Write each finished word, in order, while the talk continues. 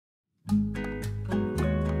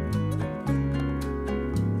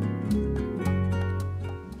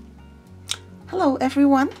Hello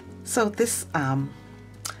everyone. So this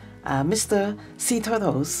Mr. Sea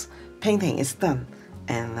Turtle's painting is done,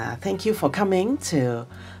 and thank you for coming to,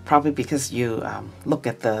 probably because you look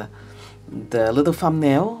at the little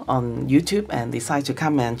thumbnail on YouTube and decide to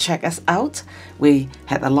come and check us out. We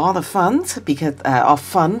had a lot of fun because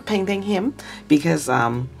painting him, because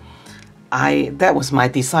that was my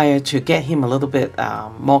desire to get him a little bit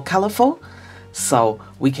more colorful, so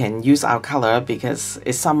we can use our color because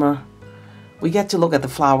it's summer. We get to look at the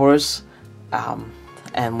flowers,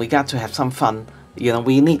 and we got to have some fun. You know,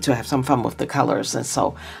 we need to have some fun with the colors, and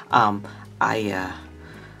so I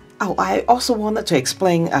also wanted to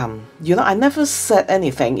explain. You know, I never said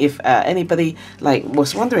anything. If anybody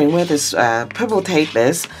was wondering where this purple tape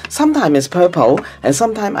is, sometimes it's purple, and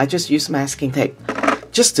sometimes I just use masking tape,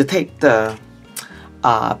 just to take the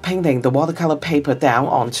painting, the watercolor paper down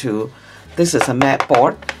onto. This is a matte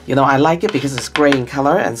board. You know, I like it because it's gray in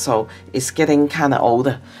color, and so it's getting kind of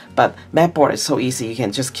old. But matte board is so easy, you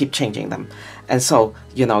can just keep changing them. And so,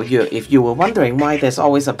 you know, if you were wondering why there's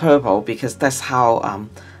always a purple, because that's how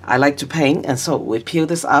I like to paint. And so we peel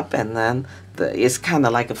this up, and then it's kind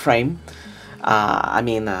of like a frame.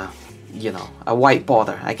 You know, a white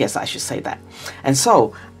border, I guess I should say that. And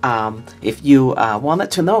so if you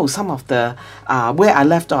wanted to know some of the where I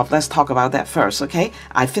left off, let's talk about that first, okay?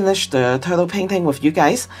 I finished the turtle painting with you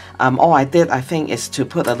guys. All I did, I think, is to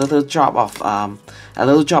put a little drop of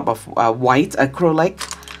white acrylic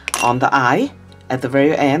on the eye at the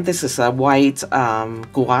very end. This is a white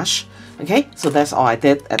gouache. Okay, so that's all I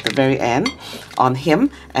did at the very end on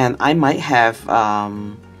him, and I might have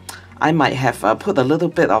put a little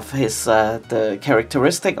bit of his the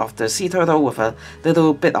characteristic of the sea turtle with a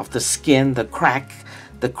little bit of the skin, the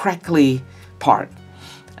crackly part.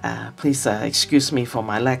 Please excuse me for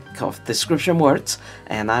my lack of description words,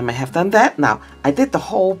 and I may have done that. Now, I did the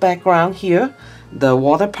whole background here, the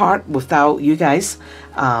water part, without you guys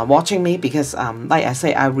watching me, because like I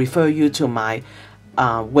say, I refer you to my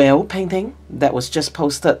whale painting that was just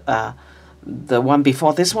posted, the one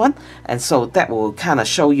before this one, and so that will kind of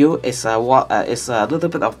show you it's a little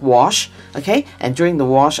bit of wash, okay? And during the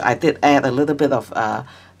wash, I did add a little bit of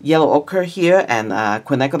yellow ochre here and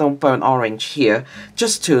quinacridone burnt orange here,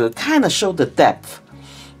 just to kind of show the depth,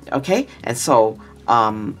 okay? And so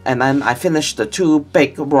and then I finished the two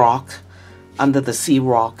big rock under the sea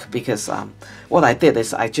rock, because what I did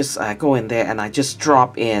is I just go in there and I just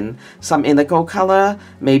drop in some indigo color.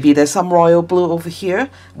 Maybe there's some royal blue over here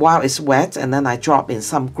while it's wet, and then I drop in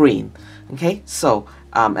some green. Okay, so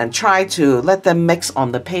and try to let them mix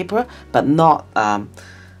on the paper, but not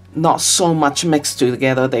so much mixed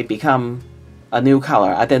together they become a new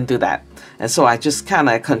color. I didn't do that, and so I just kind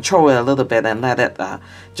of control it a little bit and let it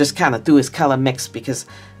just kind of do its color mix, because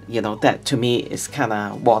you know that to me is kind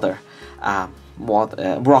of water.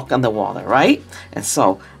 Rock underwater, right? And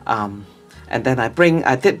so and then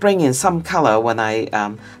I did bring in some color when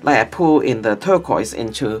I pull in the turquoise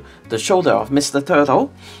into the shoulder of Mr.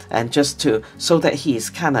 Turtle, and just so that he's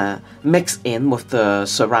kind of mixed in with the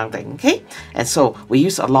surrounding, okay? And so we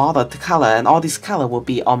use a lot of the color, and all this color will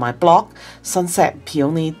be on my blog,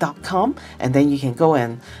 sunsetpeony.com, and then you can go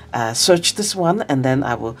and search this one, and then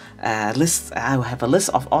I will have a list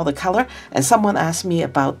of all the color. And someone asked me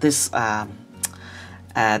about this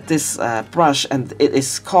brush, and it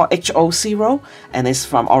is called HO0, and it's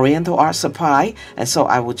from Oriental Art Supply. And so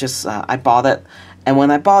I would just I bought it, and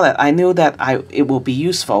when I bought it, I knew that it will be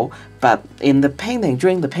useful. But in the painting,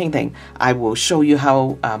 during the painting, I will show you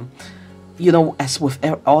how you know, as with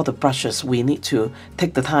all the brushes, we need to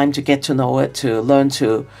take the time to get to know it, to learn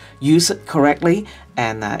to use it correctly,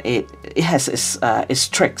 and it has its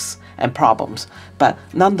tricks and problems, but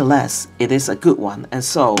nonetheless it is a good one. And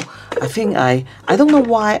so I think I don't know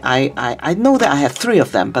why I know that I have 3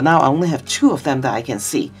 of them, but now I only have 2 of them that I can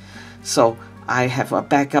see. So I have a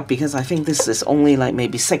backup, because I think this is only like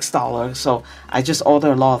maybe $6, so I just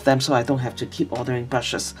order a lot of them so I don't have to keep ordering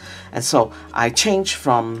brushes. And so I changed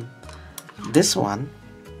from this one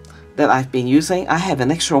that I've been using. I have an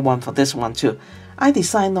extra one for this one too. I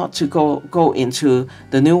decided not to go into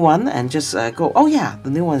the new one and just go, oh yeah, the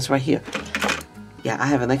new one is right here. Yeah, I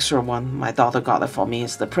have an extra one. My daughter got it for me.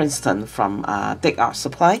 It's the Princeton from Dick Art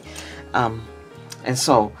Supply. And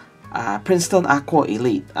so Princeton Aqua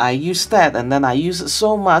Elite. I use that, and then I use it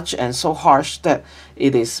so much and so harsh that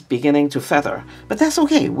it is beginning to feather. But that's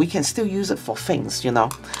okay. We can still use it for things, you know.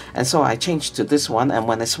 And so I changed to this one, and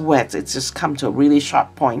when it's wet, it just comes to a really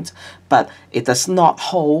sharp point, but it does not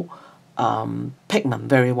hold pigment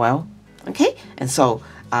very well. Okay, and so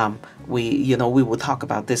we will talk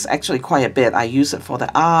about this actually quite a bit. I use it for the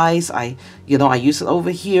eyes. I use it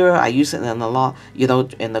over here. I use it in a lot,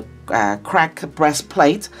 in the crack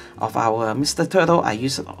breastplate of our Mr. Turtle. I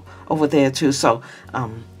use it over there too. So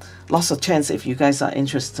lots of chance if you guys are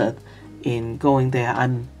interested in going there.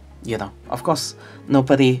 Of course,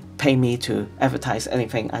 nobody pay me to advertise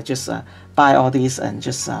anything. I just buy all these and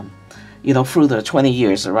just through the 20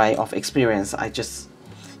 years, right, of experience, I just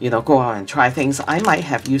go out and try things. I might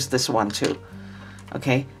have used this one too.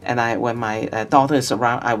 Okay, and when my daughter is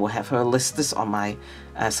around, I will have her list this on my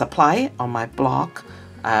supply on my blog.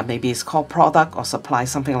 Maybe it's called product or supply,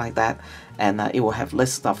 something like that, and it will have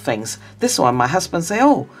lists of things. This one, my husband say,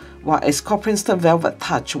 oh, well, it's called Princeton Velvet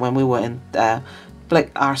Touch when we were in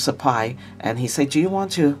Black Art Supply, and he said, do you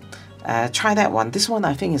want to try that one? This one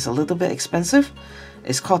I think is a little bit expensive.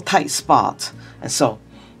 It's called Tight Spot, and so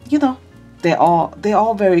they're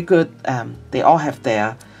all very good. They all have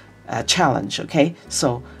their challenge. Okay,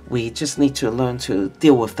 so we just need to learn to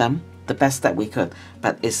deal with them the best that we could.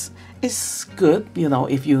 But it's good,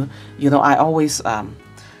 if I always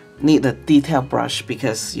need a detail brush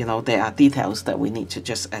because there are details that we need to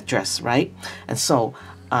just address, right? And so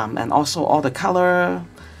and also all the color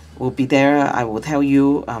will be there. I will tell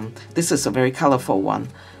you this is a very colorful one.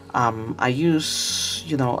 I use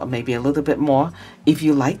maybe a little bit more. If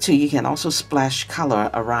you like to, you can also splash color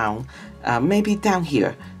around, maybe down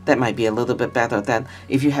here. That might be a little bit better than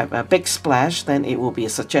if you have a big splash. Then it will be a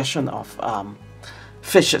suggestion of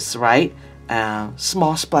fishes, right?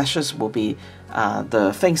 Small splashes will be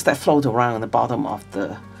the things that float around in the bottom of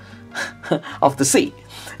the of the sea.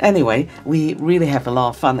 Anyway, we really have a lot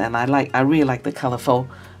of fun, and I really like the colorful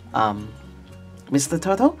Mr.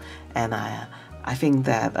 Turtle, and I think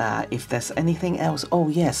that if there's anything else, oh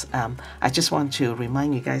yes, I just want to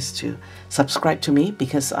remind you guys to subscribe to me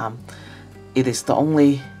because it is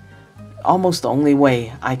almost the only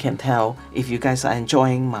way I can tell if you guys are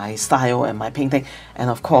enjoying my style and my painting. And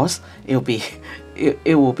of course, it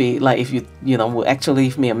will be like if you will actually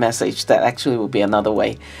leave me a message. That actually will be another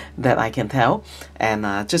way that I can tell.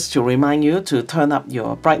 And just to remind you to turn up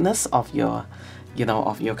your brightness of your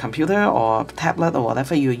computer or tablet or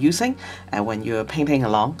whatever you're using when you're painting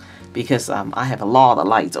along, because I have a lot of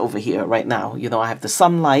lights over here right now. I have the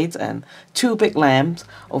sunlight and 2 big lamps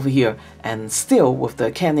over here, and still with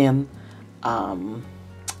the Canon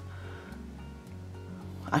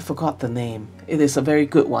I forgot the name. It is a very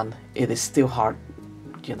good one. It is still hard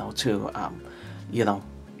the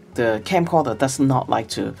camcorder does not like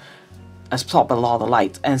to absorb a lot of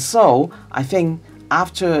light, and so I think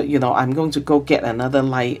after I'm going to go get another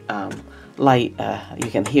light you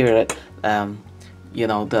can hear it,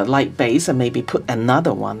 the light base, and maybe put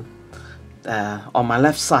another one on my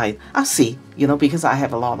left side. I'll see, because I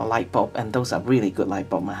have a lot of light bulb, and those are really good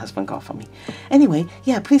light bulb my husband got for me. Anyway,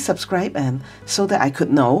 yeah, please subscribe, and so that I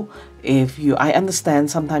could know if I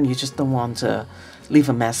understand sometimes you just don't want to leave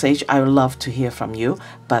a message. I would love to hear from you,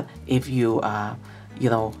 but if you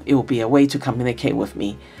it will be a way to communicate with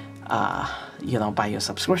me by your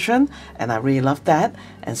subscription, and I really love that.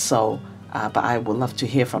 And so but I would love to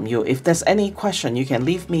hear from you. If there's any question, you can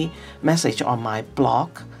leave me message on my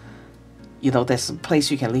blog. There's a place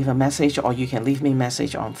you can leave a message, or you can leave me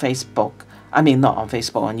message on Facebook. I mean, not on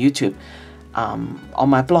Facebook, on YouTube. On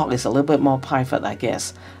my blog is a little bit more private, I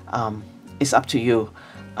guess. It's up to you.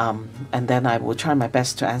 And then I will try my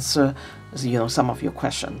best to answer some of your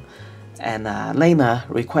question. And Lena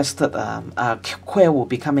requested a quill will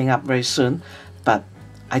be coming up very soon, but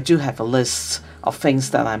I do have a list of things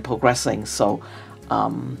that I'm progressing. So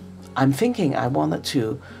I'm thinking I wanted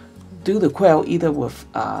to do the quill either with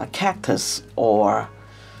cactus or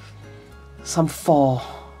some fall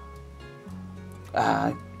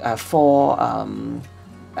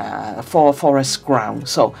forest ground.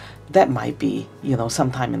 So that might be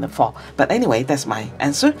sometime in the fall. But anyway, that's my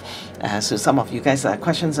answer to some of you guys'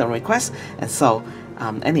 questions and requests. And so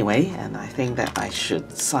anyway, and I think that I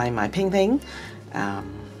should sign my painting.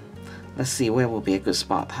 Let's see, where will be a good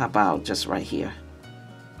spot? How about just right here?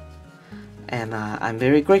 And I'm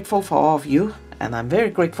very grateful for all of you, and I'm very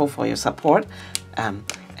grateful for your support. And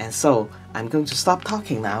so I'm going to stop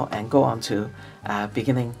talking now and go on to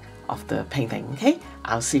beginning of the painting. Okay,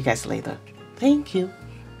 I'll see you guys later. Thank you.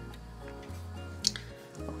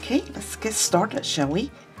 Okay, let's get started, shall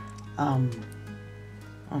we? Oh,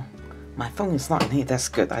 my phone is not in here. That's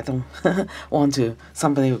good. I don't want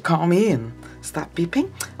somebody to call me and start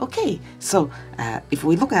beeping. Okay, so if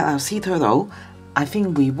we look at our sea turtle, I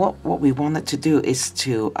think what we wanted to do is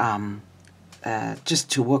to just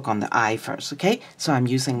to work on the eye first. Okay, so I'm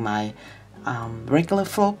using my regular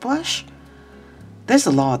float brush. there's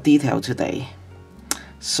a lot of detail today.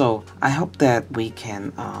 So I hope that we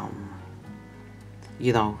can,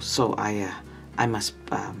 you know, so I must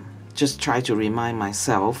just try to remind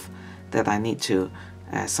myself that I need to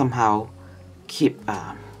somehow keep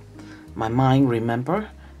my mind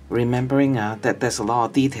remembering that there's a lot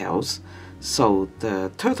of details. So the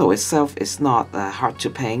turtle itself is not hard to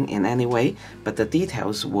paint in any way, but the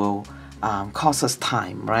details will cost us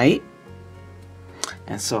time, right?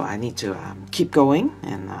 And so I need to keep going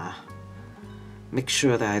and make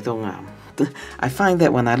sure that I don't I find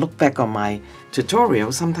that when I look back on my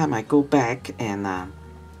tutorial, sometimes I go back and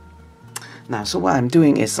now, so what I'm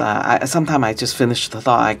doing is sometimes I just finish the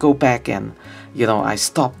thought, I go back and, you know, I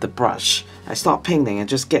stop the brush, I stop painting and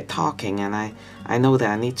just get talking, and I know that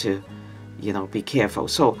I need to, you know, be careful.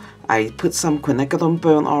 So I put some quinacridone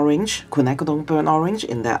burnt orange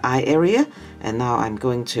in the eye area, and now I'm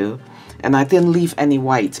going to, and I didn't leave any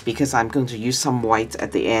white because I'm going to use some white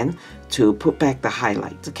at the end to put back the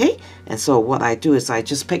highlight, okay? And so what I do is I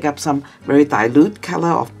just pick up some very dilute color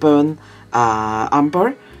of burnt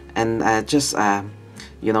umber, and just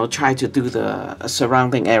you know, try to do the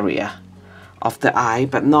surrounding area of the eye,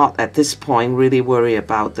 but not at this point really worry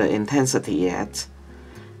about the intensity yet.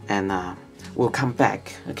 And we'll come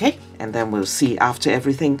back, okay? And then we'll see after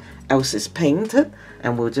everything else is painted,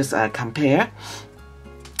 and we'll just compare.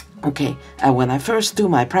 Okay, when I first do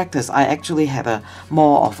my practice, I actually had a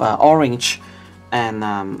more of orange and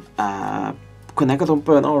quinacridone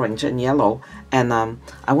burnt orange and yellow, and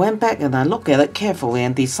I went back and I looked at it carefully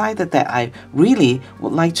and decided that I really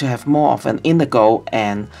would like to have more of an indigo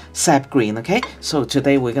and sap green. Okay, so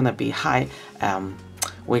today we're gonna be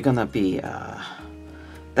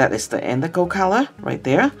that is the indigo color right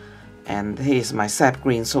there, and here's my sap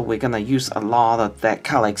green. So we're gonna use a lot of that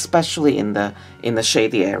color, especially in the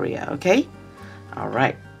shady area. Okay, all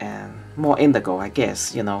right, and more indigo, I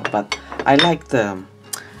guess, you know. But I like the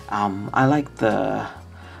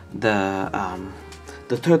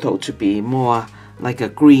turtle to be more like a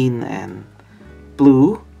green and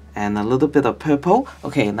blue and a little bit of purple.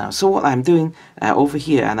 Okay, now so what I'm doing over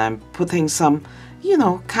here, and I'm putting some, you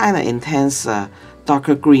know, kind of intense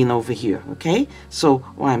darker green over here. Okay, so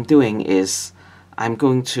what I'm doing is I'm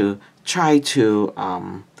going to try to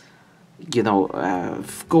you know,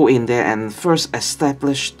 go in there and first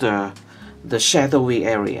establish the shadowy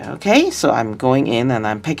area. Okay, so I'm going in and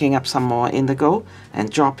I'm picking up some more indigo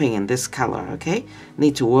and dropping in this color. Okay,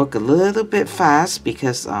 need to work a little bit fast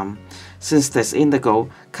because since there's indigo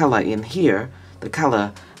color in here, the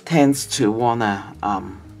color tends to wanna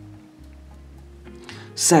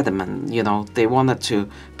sediment, you know, they want it to,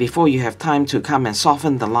 before you have time to come and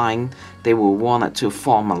soften the line, they will want it to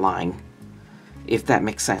form a line, if that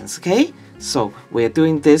makes sense. Okay, so we're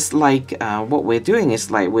doing this like what we're doing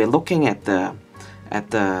is like we're looking at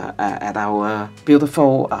our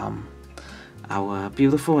beautiful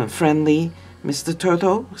and friendly Mr.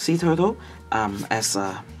 Turtle, sea turtle, as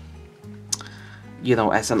a, you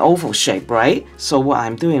know, as an oval shape, right? So what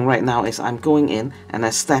I'm doing right now is I'm going in and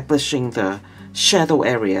establishing the shadow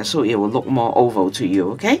area so it will look more oval to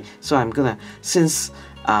you. Okay, so I'm gonna, since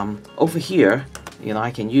over here, you know,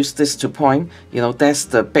 I can use this to point, you know, that's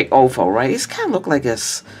the big oval, right? It's kind of look like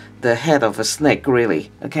the head of a snake,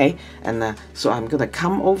 really. Okay, and so I'm gonna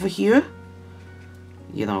come over here,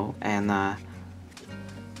 you know, and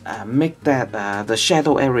make that the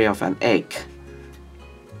shadow area of an egg,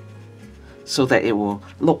 so that it will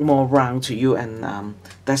look more round to you. And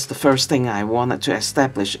that's the first thing I wanted to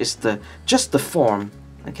establish is just the form.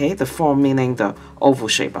 Okay, the form meaning the oval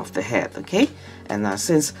shape of the head. Okay, and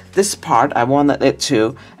since this part I wanted it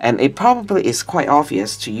to, and it probably is quite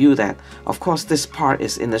obvious to you that of course this part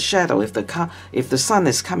is in the shadow if the sun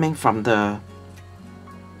is coming from the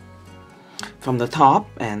top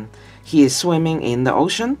and he is swimming in the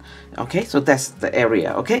ocean. Okay, so that's the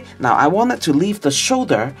area. Okay, now I wanted to leave the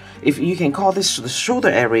shoulder, if you can call this the shoulder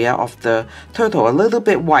area of the turtle, a little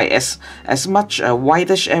bit white, as much a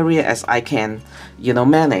whitish area as I can, you know,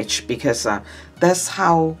 manage, because that's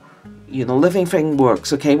how, you know, living thing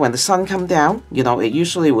works. Okay, when the sun come down, you know, it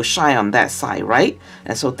usually will shine on that side, right?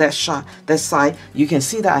 And so that side, you can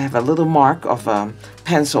see that I have a little mark of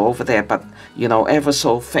pencil over there, but you know, ever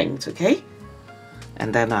so faint. Okay,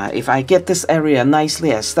 and then if I get this area nicely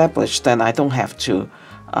established, then I don't have to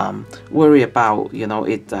worry about, you know,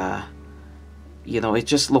 it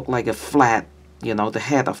just look like a flat, you know, the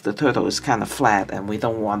head of the turtle is kind of flat, and we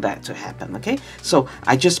don't want that to happen. Okay, so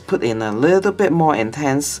I just put in a little bit more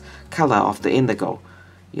intense color of the indigo,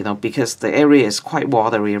 you know, because the area is quite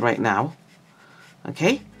watery right now.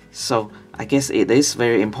 Okay, so I guess it is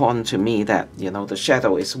very important to me that, you know, the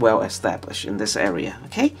shadow is well established in this area.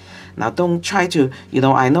 Okay, now don't try to, you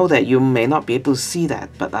know, I know that you may not be able to see that,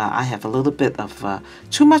 but I have a little bit of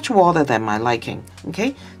too much water than my liking.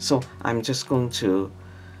 Okay, so I'm just going to,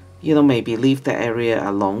 you know, maybe leave the area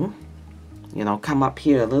alone, you know, come up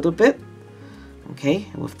here a little bit, okay,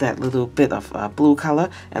 with that little bit of blue color.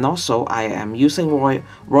 And also I am using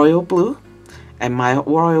royal blue, and my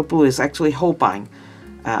royal blue is actually Holbein.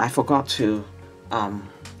 I forgot to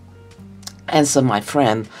answer my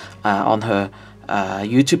friend on her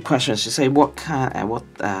YouTube question. She said what kind,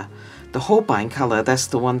 the Holbein color, that's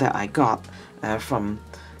the one that I got from,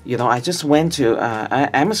 you know, I just went to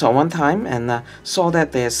Amazon one time and saw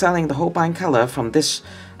that they're selling the Holbein color from this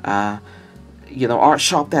you know, art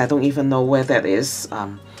shop that I don't even know where that is,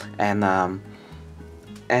 and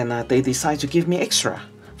they decide to give me extra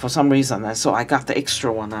for some reason, and so I got the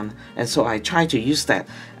extra one on, and so I try to use that.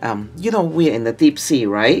 You know, we're in the deep sea,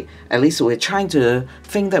 right? At least we're trying to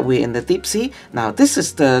think that we're in the deep sea. Now this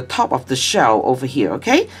is the top of the shell over here,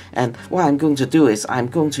 okay? And what I'm going to do is I'm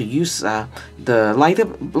going to use the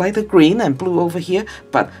lighter green and blue over here,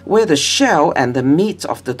 but where the shell and the meat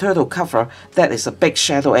of the turtle cover, that is a big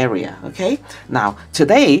shadow area, okay? Now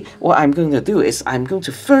today what I'm going to do is I'm going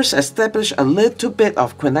to first establish a little bit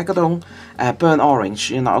of quinacridone burnt orange,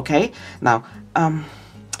 you know, okay? Now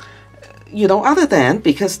you know, other than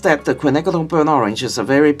because that the quinacridone burnt orange is a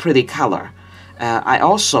very pretty color, I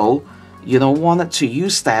also, you know, wanted to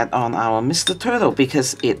use that on our Mr. Turtle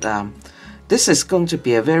because it this is going to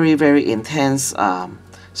be a very, very intense,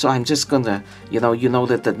 so I'm just gonna, you know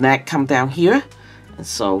that the neck come down here, and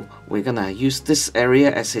so we're gonna use this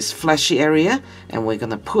area as his fleshy area, and we're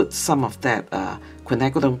gonna put some of that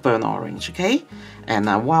quinacridone burnt orange, okay? And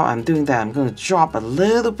while I'm doing that, I'm going to drop a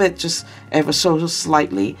little bit, just ever so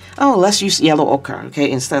slightly. Oh, let's use yellow ochre, okay,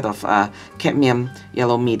 instead of cadmium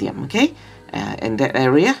yellow medium, okay, in that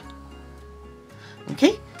area.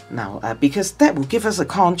 Okay, now because that will give us a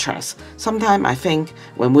contrast. Sometimes I think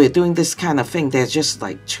when we're doing this kind of thing, there's just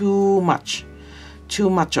like too much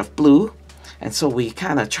of blue, and so we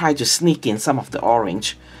kind of try to sneak in some of the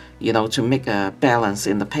orange, you know, to make a balance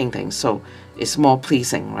in the painting, so it's more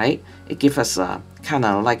pleasing, right? It gives us kind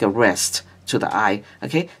of like a rest to the eye.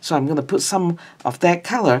 Okay, so I'm going to put some of that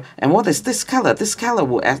color. And what is this color? This color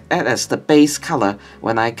will act as the base color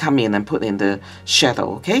when I come in and put in the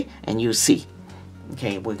shadow. Okay, and you see.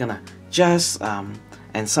 Okay, we're gonna just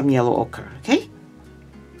and some yellow ochre. Okay,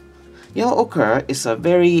 yellow ochre is a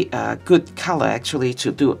very good color actually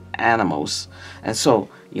to do animals, and so,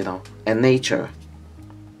 you know, and nature,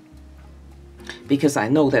 because I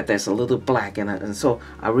know that there's a little black in it, and so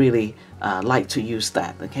I really like to use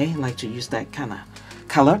that. Okay, like to use that kind of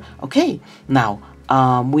color. Okay, now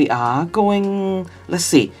we are going, let's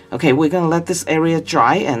see, okay, we're gonna let this area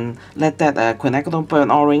dry and let that quinacridone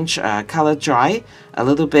burnt orange color dry a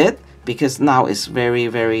little bit, because now it's very,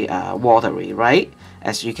 very watery, right?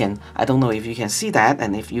 As you can, I don't know if you can see that,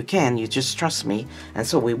 and if you can, you just trust me. And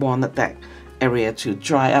so we wanted that area to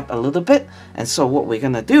dry up a little bit, and so what we're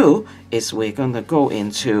gonna do is we're gonna go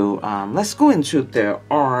into let's go into the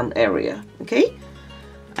arm area. Okay,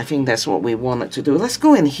 I think that's what we wanted to do. Let's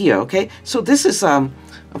go in here. Okay, so this is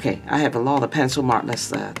okay, I have a lot of pencil mark.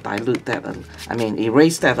 Let's dilute that, I mean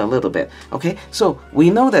erase that a little bit. Okay, so we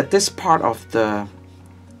know that this part of the,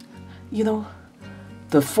 you know,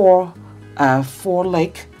 the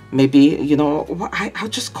foreleg, maybe, you know, I'll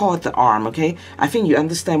just call it the arm, okay? I think you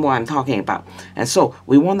understand what I'm talking about. And so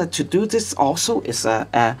we wanted to do this also as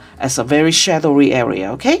a very shadowy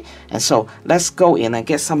area, okay? And so let's go in and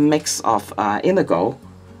get some mix of indigo,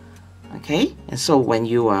 okay? And so when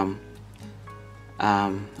you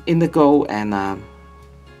indigo and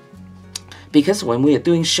because when we are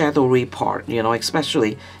doing shadowy part, you know,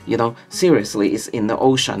 especially, you know, seriously, it's in the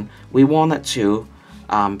ocean, we wanted to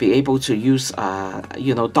be able to use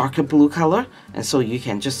you know, darker blue color, and so you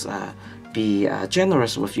can just be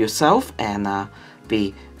generous with yourself and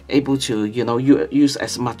be able to, you know, use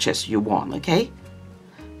as much as you want. Okay,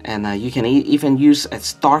 and you can even use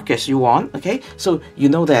as dark as you want. Okay, so you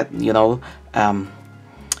know that, you know,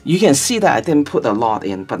 you can see that I didn't put a lot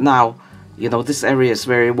in, but now, you know, this area is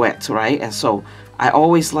very wet, right? And so I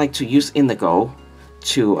always like to use indigo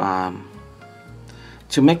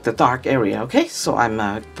to make the dark area. Okay, so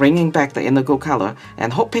I'm bringing back the indigo color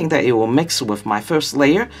and hoping that it will mix with my first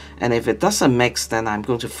layer, and if it doesn't mix, then I'm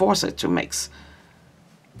going to force it to mix,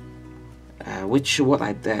 which what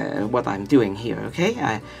I'm doing here.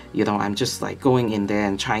 Okay, you know, I'm just like going in there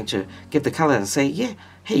and trying to get the color and say, yeah,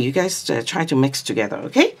 hey, you guys try to mix together.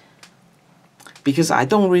 Okay, because I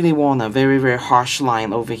don't really want a very, very harsh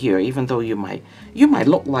line over here, even though you might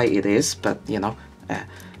look like it is, but you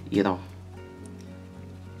know,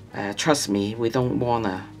 trust me, we don't want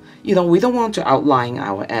to, we don't want to outline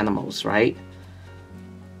our animals, right?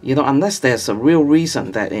 Unless there's a real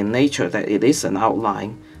reason that in nature that it is an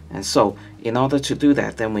outline. And so in order to do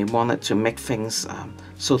that, then we wanted to make things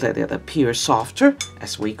so that it appears softer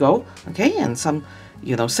as we go. Okay, and some,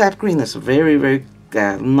 sap green is very, very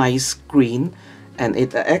nice green, and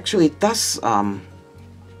it actually does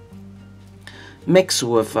mix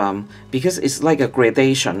with, because it's like a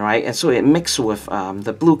gradation, right? And so it mixes with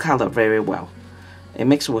the blue color very well. It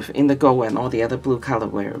mixes with indigo and all the other blue color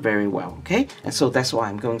very, very well, okay? And so that's what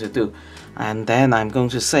I'm going to do. And then I'm going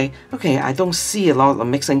to say, okay, I don't see a lot of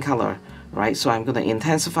mixing color, right? So I'm going to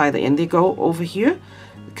intensify the indigo over here,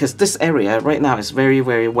 because this area right now is very,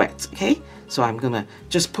 very wet, okay? So I'm going to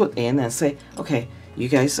just put in and say, okay, you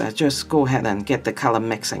guys just go ahead and get the color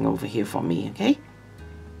mixing over here for me, okay?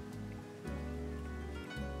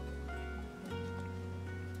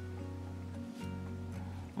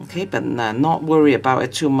 Okay, but not worry about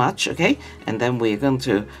it too much, okay? And then we're going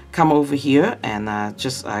to come over here and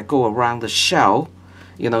just go around the shell,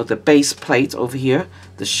 the base plate over here,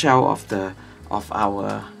 the shell of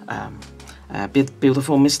our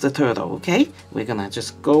beautiful Mr. Turtle, okay? We're gonna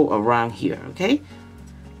just go around here, okay?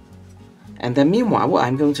 And then meanwhile, what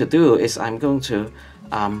I'm going to do is I'm going to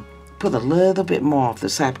put a little bit more of the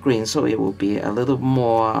sap green, so it will be a little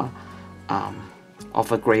more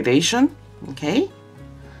of a gradation, okay?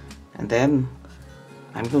 And then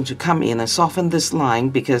I'm going to come in and soften this line,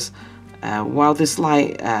 because while this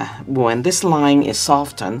line, when this line is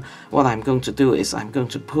softened, what I'm going to do is I'm going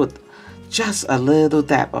to put just a little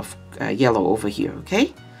dab of yellow over here,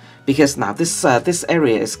 okay? Because now this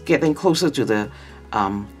area is getting closer to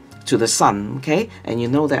the sun, okay? And you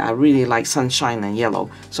know that I really like sunshine and yellow,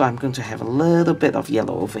 so I'm going to have a little bit of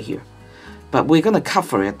yellow over here. But we're going to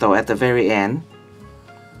cover it though at the very end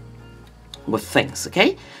with things,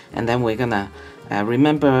 okay? And then we're gonna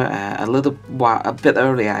remember a bit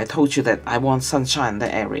earlier I told you that I want sunshine in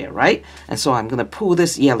that area, right? And so I'm gonna pull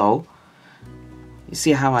this yellow. You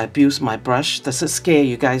see how I abuse my brush? Does it scare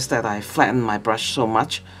you guys that I flatten my brush so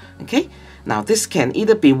much? Okay, now this can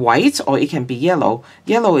either be white or it can be yellow.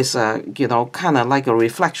 Yellow is kind of like a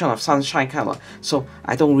reflection of sunshine color, so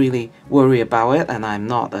I don't really worry about it, and I'm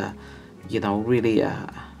not really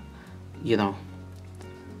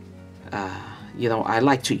I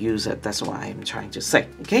like to use it. That's what I'm trying to say.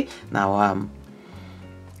 Okay, now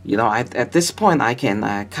at this point I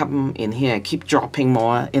can come in here and keep dropping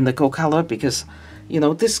more indigo color, because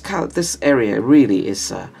this area really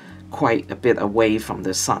is quite a bit away from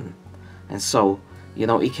the sun, and so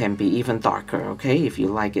it can be even darker, okay, if you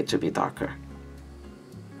like it to be darker.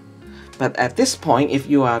 But at this point, if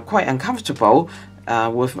you are quite uncomfortable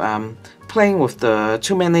with playing with the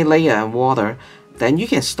too many layer and water, then you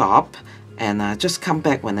can stop and just come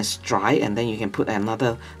back when it's dry, and then you can put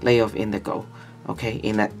another layer of indigo, okay,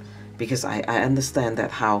 in it, because I understand that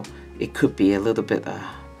how it could be a little bit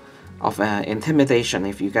of intimidation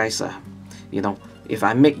if you guys if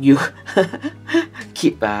I make you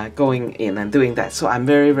keep going in and doing that. So I'm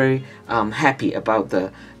very, very happy about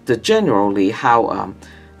the generally how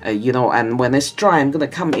and when it's dry, I'm gonna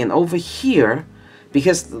come in over here,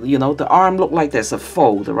 because the arm look like there's a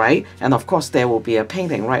fold, right? And of course there will be a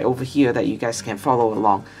painting right over here that you guys can follow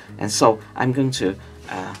along, and so I'm going to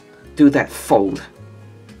do that fold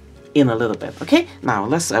in a little bit. Okay, now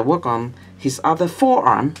let's work on his other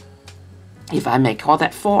forearm, if I may call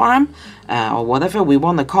that forearm, or whatever we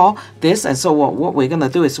want to call this. And so what we're gonna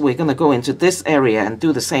do is we're gonna go into this area and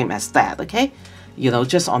do the same as that, okay?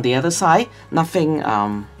 Just on the other side, nothing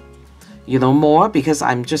more, because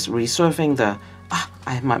I'm just reserving the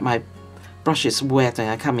my brush is wet and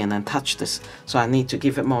I come in and touch this, so I need to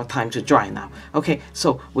give it more time to dry now. Okay,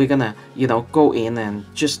 so we're gonna go in and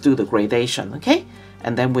just do the gradation, okay?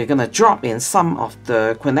 And then we're gonna drop in some of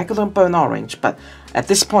the quinacridone burnt orange, but at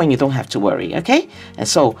this point you don't have to worry, okay? And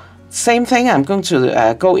so same thing, I'm going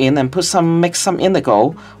to go in and mix some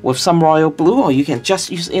indigo with some royal blue, or you can just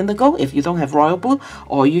use indigo if you don't have royal blue,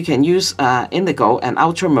 or you can use indigo and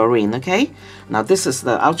ultramarine, okay? Now this is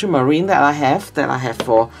the ultramarine that I have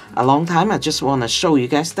for a long time. I just want to show you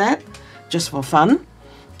guys that, just for fun.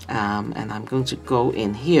 And I'm going to go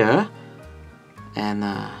in here and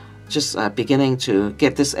just beginning to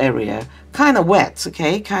get this area kind of wet,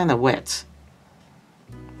 okay? Kind of wet.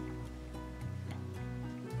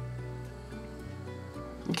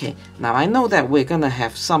 Okay, now I know that we're gonna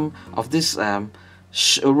have some of this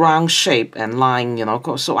round shape and line, you know,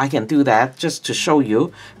 so I can do that just to show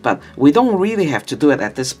you, but we don't really have to do it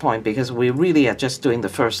at this point because we really are just doing the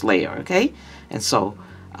first layer, okay? And so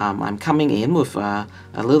I'm coming in with a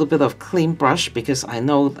little bit of clean brush because I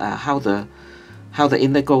know how the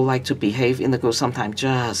indigo like to behave. Indigo sometimes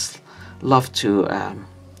just love to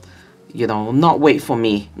you know, not wait for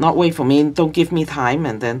me, don't give me time,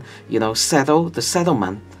 and then, you know,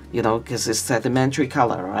 settlement, you know, because it's sedimentary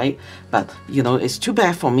color, right? But, you know, it's too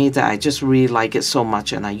bad for me that I just really like it so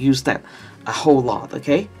much and I use that a whole lot,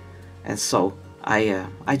 okay? And so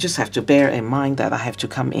I just have to bear in mind that I have to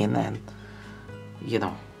come in and, you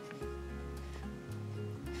know,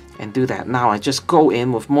 and do that. Now I just go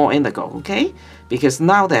in with more indigo, okay? Because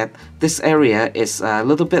now that this area is a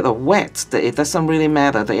little bit of wet, it doesn't really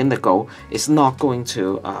matter. The indigo is not going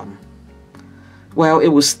to, well, it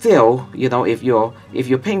will still, you know, if your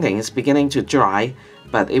painting is beginning to dry,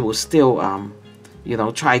 but it will still, you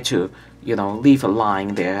know, try to, you know, leave a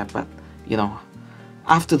line there. But, you know,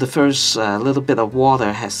 after the first little bit of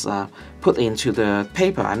water has put into the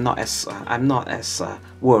paper, I'm not as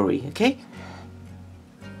worried, okay?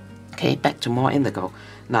 Okay, back to more indigo.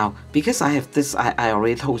 Now, because I have this, I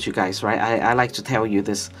already told you guys, right? I like to tell you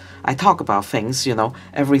this. I talk about things, you know,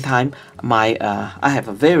 every time my, I have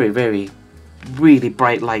a very, very, really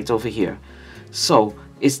bright light over here. So,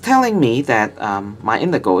 it's telling me that my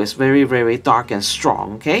indigo is very, very dark and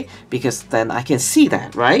strong, okay? Because then I can see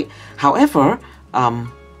that, right? However,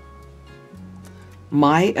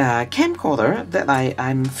 my camcorder that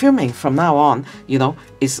I'm filming from now on, you know,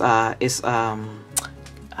 is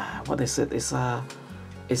what is it? It's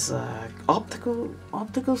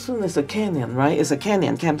optical zoom. It's a Canon, right? It's a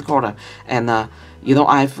Canon camcorder, and you know,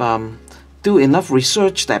 I've do enough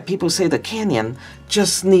research that people say the Canon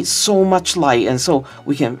just needs so much light, and so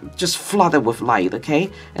we can just flood it with light, okay?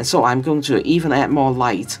 And so I'm going to even add more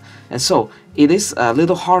light, and so it is a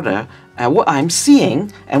little harder. What I'm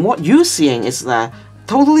seeing and what you're seeing is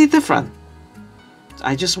totally different.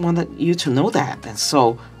 I just wanted you to know that, and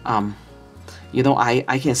so you know,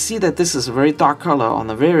 I can see that this is a very dark color on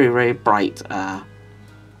a very, very bright,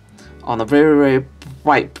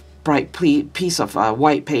 bright piece of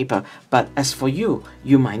white paper. But as for you,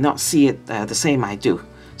 you might not see it the same I do.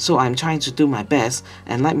 So I'm trying to do my best,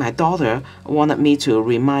 and like my daughter wanted me to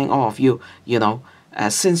remind all of you, you know,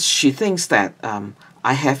 since she thinks that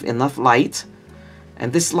I have enough light,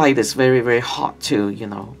 and this light is very, very hot too, you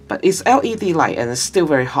know, but it's LED light and it's still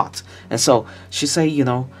very hot. And so she say, you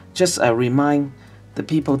know, just remind the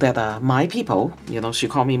people that are my people, you know, she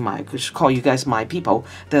call you guys my people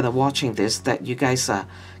that are watching this, that you guys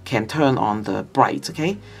can turn on the bright,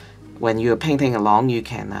 okay? When you're painting along, you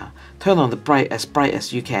can turn on the bright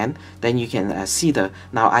as you can, then you can see the,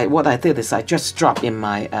 now what I did is I just dropped in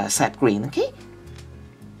my sap green, okay?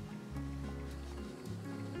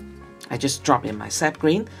 I just drop in my sap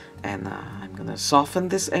green, and I'm gonna soften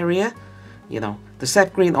this area. You know, the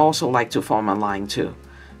sap green also like to form a line too.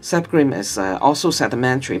 Sap green is also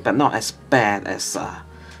sedimentary, but not as bad as,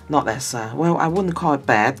 well, I wouldn't call it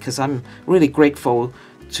bad, because I'm really grateful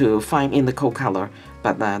to find indigo color,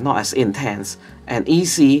 but not as intense and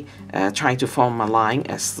easy trying to form a line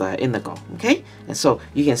as indigo, okay? And so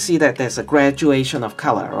you can see that there's a graduation of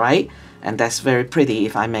color, right? And that's very pretty,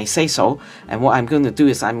 if I may say so. And what I'm going to do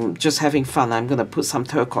is, I'm just having fun, I'm going to put some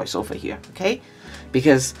turquoise over here, okay?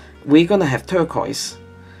 Because we're going to have turquoise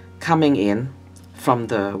coming in from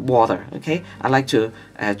the water, okay? I like to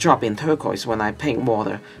drop in turquoise when I paint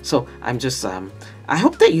water. So I'm just, I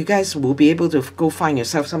hope that you guys will be able to go find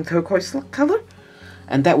yourself some turquoise color,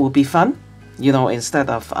 and that will be fun, you know,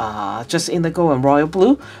 instead of just indigo and royal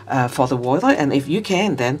blue for the water. And if you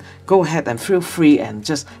can, then go ahead and feel free and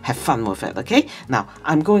just have fun with it, okay? Now,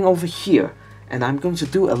 I'm going over here, and I'm going to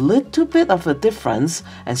do a little bit of a difference.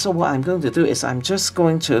 And so what I'm going to do is, I'm just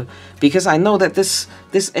going to, because I know that this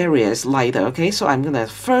area is lighter, okay? So I'm going to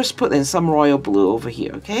first put in some royal blue over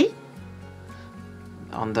here, okay?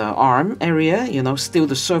 On the arm area, you know, still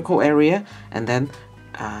the circle area. And then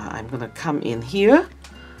I'm going to come in here.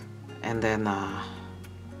 And then,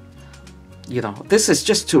 you know, this is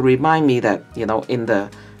just to remind me that, you know, in the,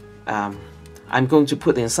 I'm going to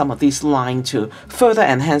put in some of these lines to further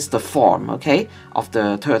enhance the form, okay, of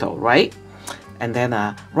the turtle, right? And then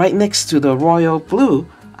right next to the royal blue,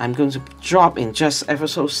 I'm going to drop in just ever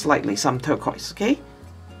so slightly some turquoise, okay?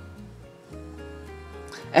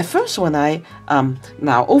 At first, when I,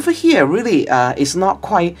 now over here really is not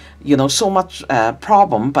quite, you know, so much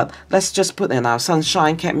problem, but let's just put in our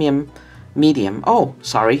sunshine cadmium medium. Oh,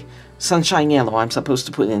 sorry, sunshine yellow. I'm supposed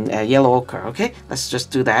to put in yellow ochre, okay? Let's just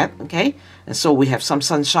do that, okay? And so we have some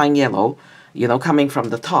sunshine yellow you know, coming from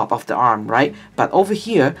the top of the arm, right? But over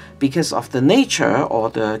here, because of the nature or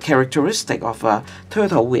the characteristic of a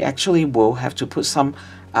turtle, we actually will have to put some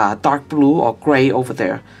dark blue or gray over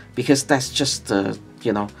there, because that's just the,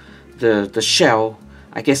 you know, the shell,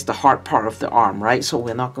 I guess the hard part of the arm, right? So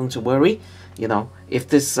we're not going to worry, you know, if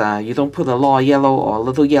this you don't put a lot of yellow or a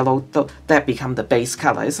little yellow, that become the base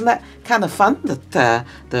color. Isn't that kind of fun that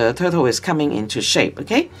the turtle is coming into shape?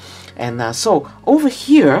 Okay, and so over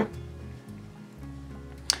here,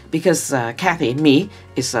 because Kathy, me,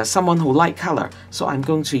 is someone who like color, so I'm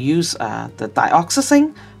going to use the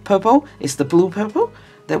dioxazine purple. It's the blue purple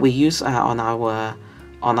that we use on our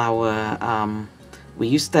we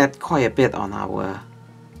use that quite a bit on our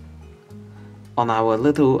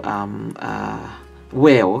little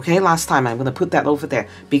whale. Okay, last time I'm gonna put that over there,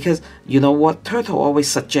 because you know what, turtle always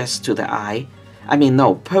suggests to the eye, I mean,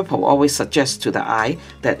 no, purple always suggests to the eye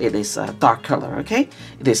that it is a dark color. Okay,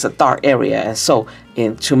 it is a dark area, and so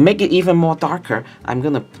to make it even more darker, I'm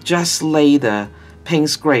gonna just lay the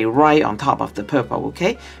Payne's gray right on top of the purple.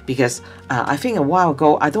 Okay, because I think a while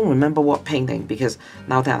ago, I don't remember what painting, because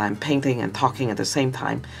now that I'm painting and talking at the same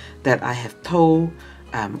time, that I have told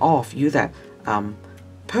all of you that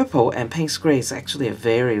purple and Payne's gray is actually a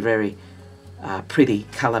very, very pretty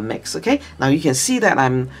color mix. Okay, now you can see that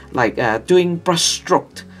I'm like doing brush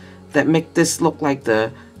stroke that make this look like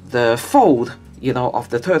the fold, you know, of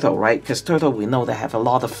the turtle, right? Because turtle, we know they have a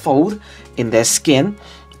lot of fold in their skin,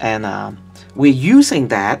 and we're using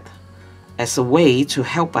that as a way to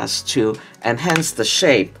help us to enhance the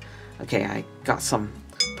shape. Okay, I got some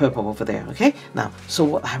purple over there. Okay, now, so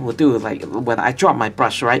what I will do, like when I drop my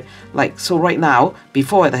brush, right, like so right now,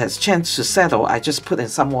 before it has chance to settle, I just put in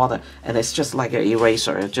some water, and it's just like an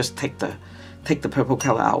eraser. It just take the purple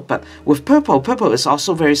color out. But with purple is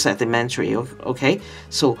also very sedimentary. Okay,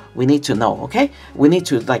 so we need to know. Okay, we need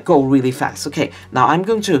to like go really fast. Okay, now I'm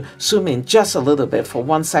going to zoom in just a little bit for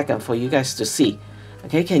 1 second for you guys to see.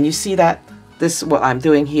 Okay, can you see that? This is what I'm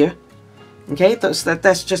doing here. Okay,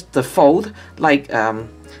 that's just the fold, like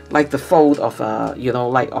the fold of you know,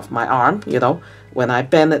 like of my arm. You know, when I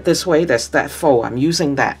bend it this way, there's that fold. I'm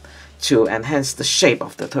using that to enhance the shape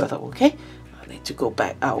of the turtle. Okay, I need to go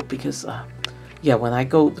back out, because yeah, when I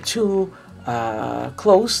go too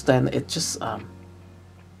close, then it just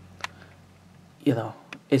you know,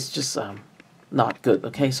 it's just not good.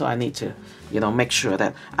 Okay, so I need to, you know, make sure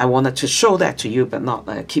that I wanted to show that to you, but not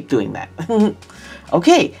keep doing that.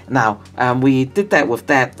 Okay, now we did that with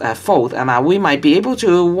that fold, and we might be able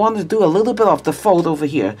to want to do a little bit of the fold over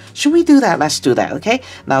here. Should we do that? Let's do that. Okay,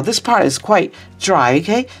 now this part is quite dry.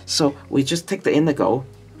 Okay, so we just take the indigo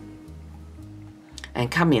and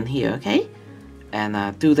come in here. Okay,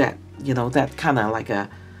 and do that, you know, that kind of like a,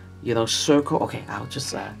 you know, circle. Okay, I'll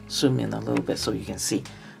just zoom in a little bit so you can see.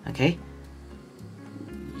 Okay,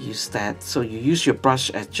 use that. So you use your brush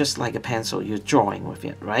as just like a pencil. You're drawing with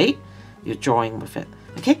it, right? You're drawing with it.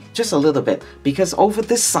 Okay, just a little bit, because over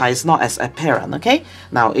this side is not as apparent. Okay,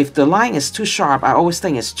 now if the line is too sharp, I always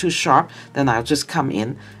think it's too sharp, then I'll just come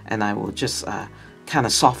in and I will just kind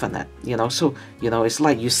of soften it, you know, so, you know, it's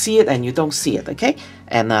like you see it and you don't see it. Okay,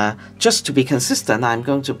 and just to be consistent, I'm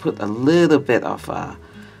going to put a little bit of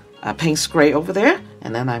Payne's gray over there,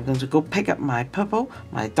 and then I'm going to go pick up my purple,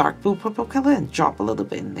 my dark blue purple color, and drop a little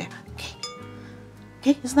bit in there. Okay,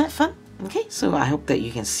 okay, isn't that fun? Okay, so I hope that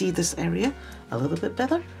you can see this area a little bit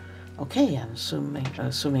better. Okay, I'm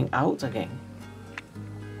zooming out again.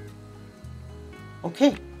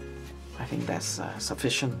 Okay, I think that's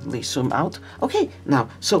sufficiently zoomed out. Okay, now,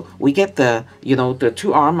 so we get the, you know, the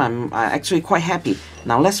two arm. I'm actually quite happy.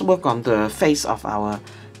 Now let's work on the face of our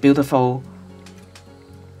beautiful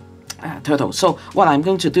turtle. So what I'm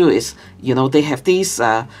going to do is, you know, they have these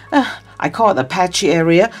I call it a patchy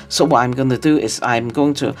area. So what I'm going to do is I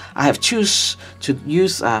have choose to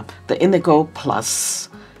use the indigo plus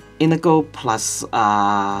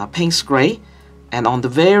Payne's gray, and on the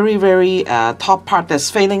very, very top part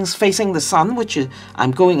that's facing the sun, which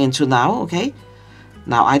I'm going into now. Okay,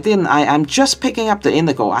 now I'm just picking up the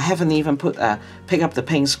indigo. I haven't even pick up the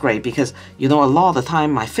Payne's gray, because, you know, a lot of the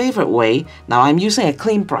time my favorite way, now I'm using a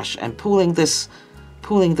clean brush and pulling this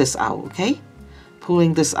out. Okay,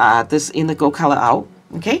 pulling this indigo color out.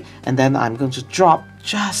 Okay, and then I'm going to drop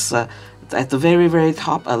just at the very, very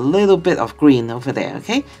top a little bit of green over there.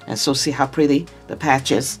 Okay, and so see how pretty the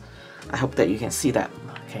patch is. I hope that you can see that.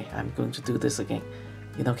 Okay, I'm going to do this again.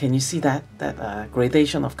 You know, can you see that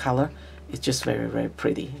gradation of color? It's just very, very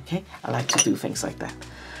pretty. Okay, I like to do things like that.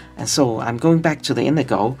 And so I'm going back to the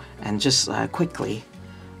indigo and just quickly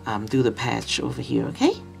do the patch over here.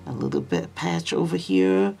 Okay, a little bit patch over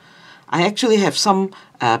here. I actually have some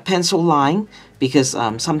pencil line because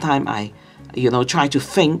sometimes I, try to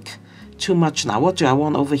think too much. Now, what do I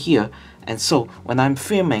want over here? And so when I'm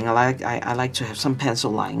filming, I like to have some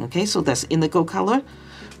pencil line. Okay, so that's indigo color.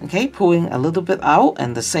 Okay, pulling a little bit out,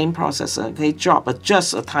 and the same process. Okay,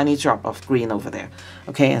 just a tiny drop of green over there.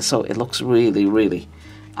 Okay, and so it looks really, really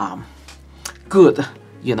good.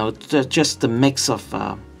 Just the mix of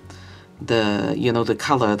the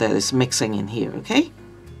color that is mixing in here. Okay.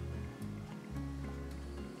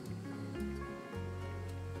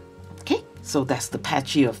 Okay, so that's the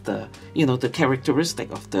patchy of the the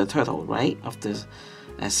characteristic of the turtle, right? Of the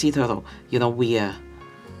sea turtle.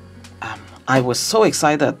 I was so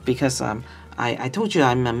excited because I told you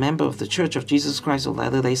I'm a member of the Church of Jesus Christ of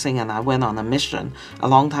Latter-day Saints, and I went on a mission a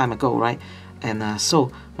long time ago, right? And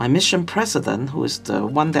so my mission president, who is the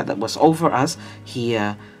one that was over us, he,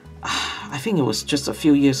 I think it was just a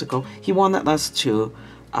few years ago, he wanted us to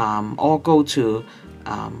all go to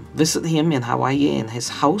visit him in Hawaii in his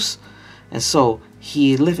house. And so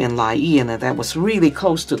he lived in Laie, and that was really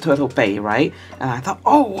close to Turtle Bay, right? And I thought,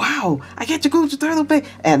 oh wow, I get to go to Turtle Bay.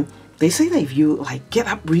 And they say that if you get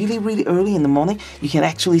up really, really early in the morning, you can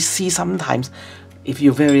actually see sometimes, if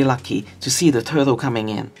you're very lucky, to see the turtle coming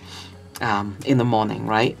in the morning,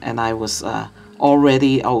 right? And I was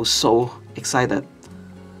already so excited.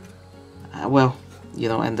 Well,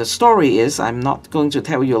 and the story is, I'm not going to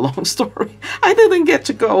tell you a long story. I didn't get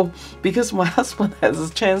to go because my husband has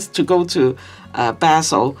a chance to go to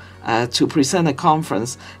Basel to present a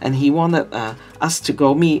conference, and he wanted us to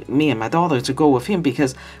go, me and my daughter, to go with him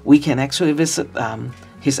because we can actually visit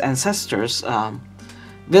his ancestors'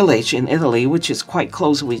 village in Italy, which is quite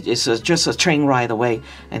close. It's just a train ride away.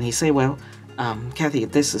 And he said, well, Kathy,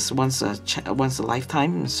 this is once a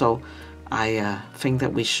lifetime, so I think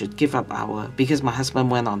that we should give up because my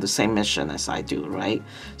husband went on the same mission as I do, right?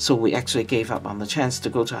 So we actually gave up on the chance to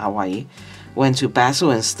go to Hawaii, went to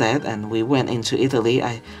Basel instead, and we went into Italy.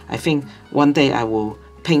 I think one day I will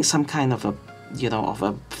paint some kind of a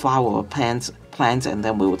flower or plant, and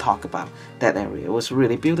then we will talk about that area. It was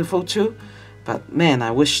really beautiful too, but man,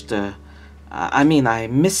 I wish I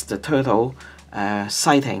missed the turtle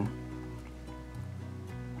sighting.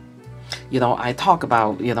 I talk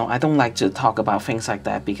about, I don't like to talk about things like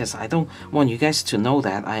that because I don't want you guys to know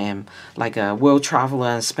that I am like a world traveler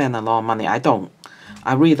and spend a lot of money. I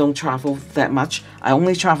really don't travel that much. I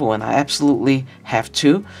only travel when I absolutely have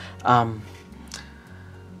to. I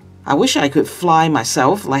wish I could fly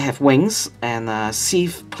myself, like have wings and see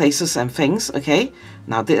places and things, okay?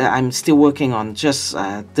 Now, I'm still working on just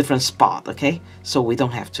a different spot, okay? So we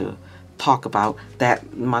don't have to talk about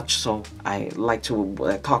that much, so I like to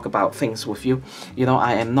talk about things with you.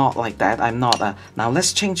 I am not like that. I'm not now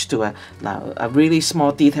let's change to a really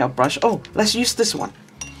small detail brush. Oh, let's use this one.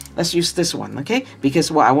 Let's use this one, okay?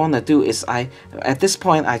 Because what I want to do is at this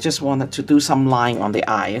point I just wanted to do some line on the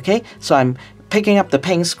eye, okay? So I'm picking up the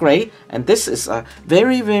Payne's Gray, and this is a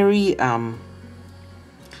very, very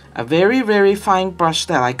fine brush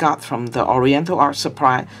that I got from the Oriental Art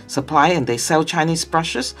Supply, and they sell Chinese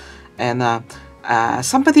brushes. And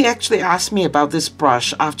somebody actually asked me about this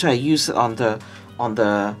brush after I used it on the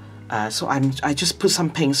so I just put some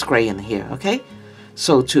Payne's Gray in here, okay?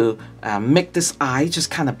 So to make this eye just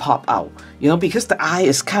kind of pop out, because the eye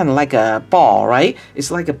is kind of like a ball, right? It's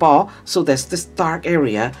like a ball, so there's this dark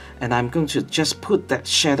area, and I'm going to just put that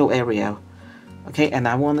shadow area, okay? And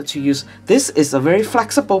I wanted to use, this is a very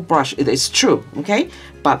flexible brush, it is true, okay?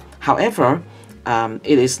 But however,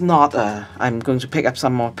 it is not, I'm going to pick up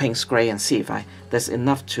some more Payne's Gray and see if there's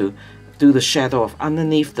enough to do the shadow of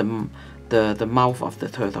underneath the mouth of the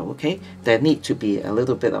turtle, okay? There need to be a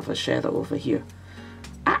little bit of a shadow over here.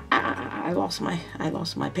 I lost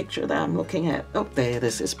my picture that I'm looking at. Oh, there it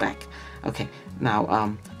is, it's back. Okay,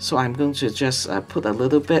 now, so I'm going to just put a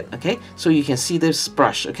little bit, okay? So you can see this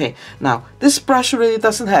brush, okay? Now, this brush really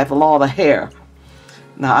doesn't have a lot of hair.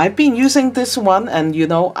 Now, I've been using this one, and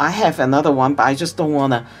I have another one, but I just don't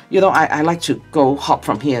want to, I like to go hop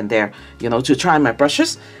from here and there, to try my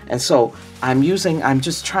brushes. And so I'm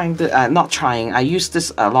just trying to, not trying, I used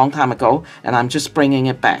this a long time ago, and I'm just bringing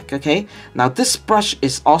it back, okay? Now, this brush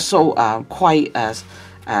is also quite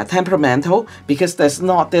temperamental because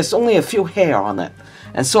there's only a few hair on it.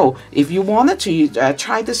 And so if you wanted to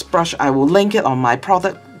try this brush, I will link it on my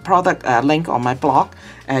product link on my blog.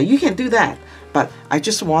 You can do that. But I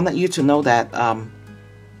just wanted you to know that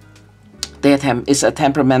it's a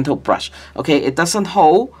temperamental brush. Okay, it doesn't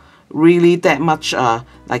hold really that much.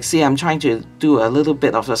 Like, see, I'm trying to do a little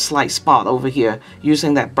bit of a slight spot over here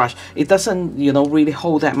using that brush. It doesn't, really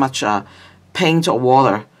hold that much paint or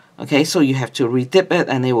water. Okay, so you have to redip it,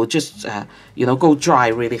 and it will just you know, go dry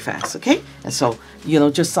really fast. Okay, and so, you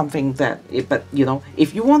know, just something that but you know,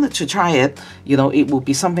 if you wanted to try it, you know, it will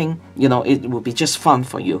be something, you know, it will be just fun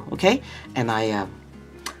for you. Okay, and I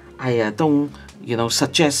don't, you know,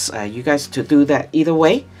 suggest you guys to do that either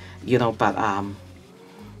way, you know, but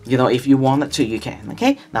you know, if you wanted to, you can.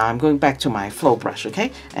 Okay, now I'm going back to my flow brush.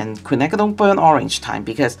 Okay, and quinacridone burnt orange time,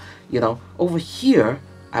 because, you know, over here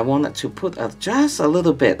I wanted to put just a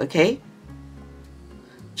little bit. Okay,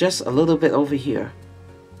 just a little bit over here,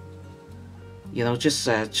 you know, just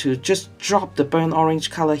to just drop the burnt orange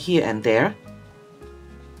color here and there.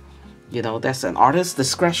 You know, that's an artist's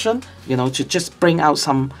discretion, you know, to just bring out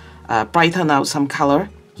some brighten out some color,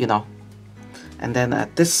 you know. And then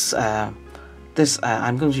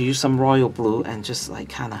I'm going to use some royal blue and just like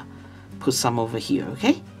kind of put some over here.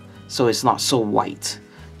 Okay, so it's not so white,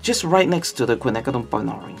 just right next to the quinacridone burnt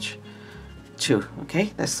orange too.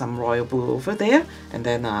 Okay, there's some royal blue over there. And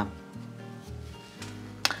then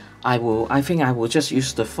I think I will just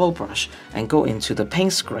use the flow brush and go into the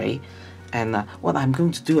paints gray. And what I'm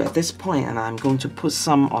going to do at this point, and I'm going to put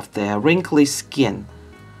some of the wrinkly skin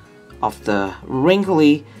of the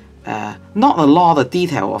wrinkly, not a lot of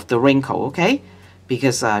detail of the wrinkle, okay?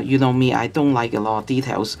 Because you know me, I don't like a lot of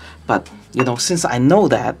details. But you know, since I know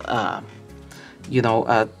that, you know,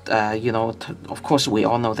 of course we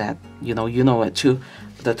all know that. You know it too.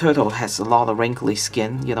 The turtle has a lot of wrinkly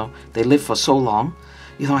skin. You know, they live for so long.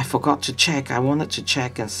 You know, I forgot to check. I wanted to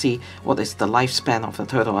check and see what is the lifespan of the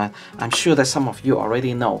turtle, and I'm sure that some of you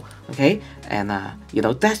already know. Okay, and you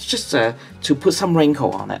know, that's just to put some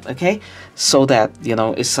wrinkle on it. Okay, so that, you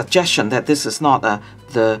know, it's suggestion that this is not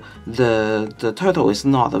the turtle is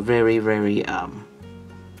not a very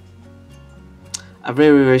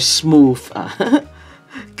smooth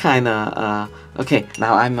kind of. Okay,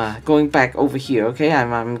 now I'm going back over here. Okay,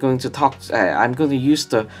 I'm going to talk. I'm going to use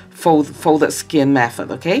the folded skin method.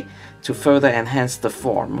 Okay, to further enhance the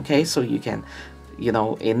form. Okay, so you can, you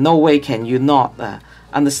know, in no way can you not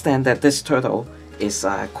understand that this turtle is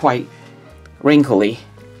quite wrinkly,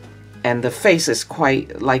 and the face is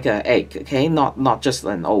quite like an egg. Okay, not just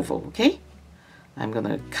an oval. Okay, I'm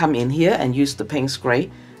gonna come in here and use the paints gray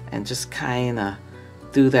and just kind of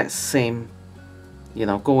do that same, you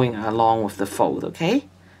know, going along with the fold. Okay,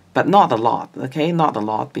 but not a lot. Okay, not a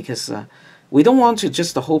lot, because we don't want to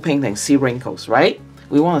just the whole painting see wrinkles, right?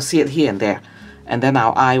 We want to see it here and there, and then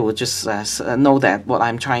our eye will just know that what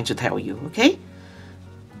I'm trying to tell you. Okay,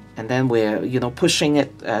 and then we're, you know, pushing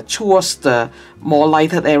it towards the more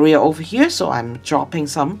lighted area over here. So I'm dropping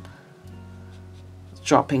some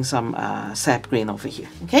sap green over here.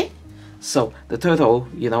 Okay, so the turtle,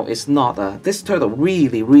 you know, is not this turtle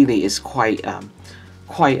really is quite a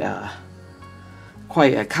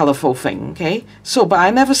colorful thing. Okay, so but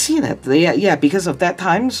I never seen it. Yeah, because of that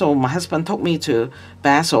time. So my husband took me to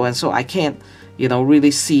Basel, and so I can't, you know,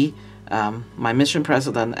 really see my mission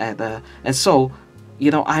president at and so,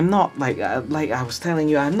 you know, I'm not like I was telling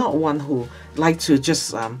you, I'm not one who like to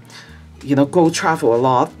just you know, go travel a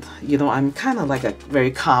lot. You know, I'm kind of like a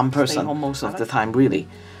very calm person most of the time, really.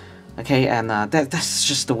 Okay, and that's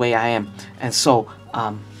just the way I am. And so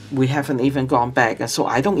we haven't even gone back, and so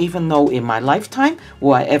I don't even know in my lifetime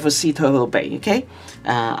will I ever see Turtle Bay. Okay,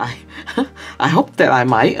 I I hope that I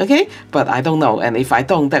might. Okay, but I don't know, and if I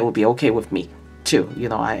don't, that would be okay with me too. You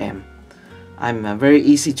know, I'm a very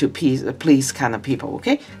easy to please kind of people.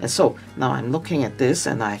 Okay, and so now I'm looking at this,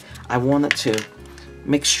 and I wanted to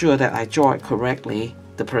make sure that I draw it correctly,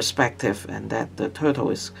 the perspective, and that the turtle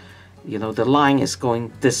is, you know, the line is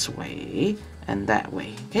going this way and that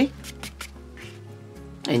way. Okay,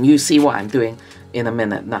 and you see what I'm doing in a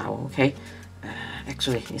minute now. Okay,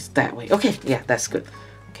 actually it's that way. Okay, yeah, that's good.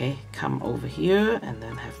 Okay, come over here and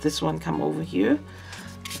then have this one come over here.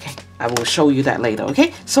 Okay, I will show you that later.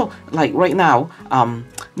 Okay, so like right now,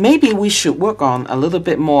 maybe we should work on a little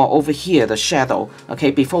bit more over here, the shadow.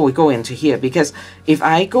 Okay, before we go into here, because if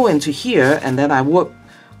I go into here and then I work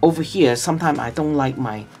over here, sometimes I don't like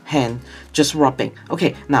my hand just rubbing.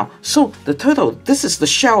 Okay, now, so the turtle, this is the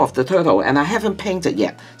shell of the turtle, and I haven't painted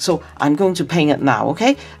yet, so I'm going to paint it now.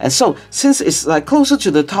 Okay, and so since it's closer to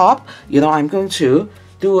the top, you know, I'm going to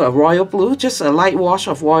do a royal blue, just a light wash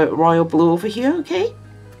of royal blue over here. Okay,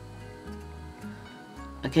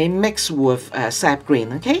 okay, mixed with sap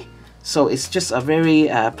green. Okay, so it's just a very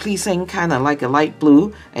pleasing kind of like a light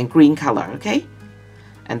blue and green color. Okay,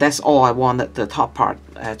 and that's all I wanted the top part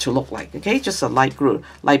to look like. Okay, just a light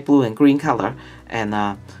blue and green color, and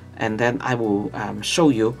then I will show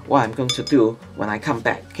you what I'm going to do when I come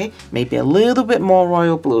back. Okay, maybe a little bit more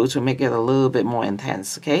royal blue to make it a little bit more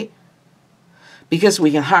intense. Okay, because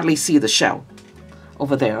we can hardly see the shell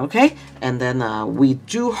over there, okay? And then we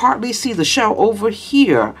do hardly see the shell over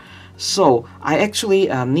here. So I actually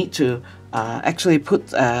need to actually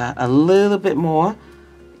put a little bit more,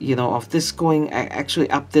 you know, of this going actually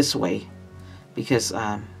up this way, because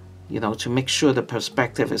you know, to make sure the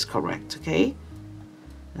perspective is correct, okay?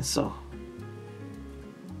 And so,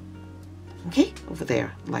 okay, over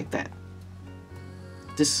there, like that.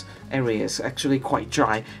 This area is actually quite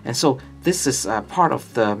dry, and so this is part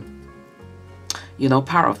of the, you know,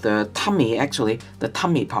 part of the tummy, actually, the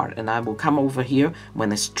tummy part, and I will come over here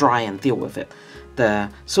when it's dry and deal with it.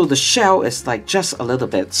 So the shell is like just a little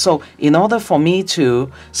bit. So in order for me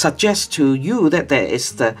to suggest to you that there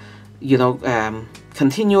is the, you know,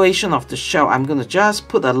 continuation of the shell, I'm going to just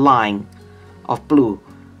put a line of blue,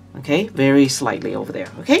 okay, very slightly over there,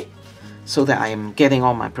 okay, so that I am getting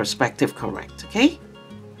all my perspective correct, okay.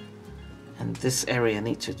 And this area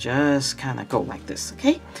needs to just kind of go like this,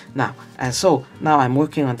 okay. Now, and so now I'm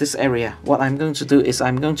working on this area. What I'm going to do is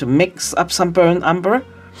I'm going to mix up some burnt umber.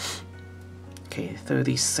 Okay,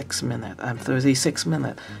 36 minutes. I'm 36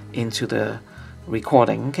 minutes into the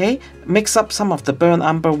recording, okay. Mix up some of the burnt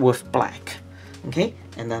umber with black, okay.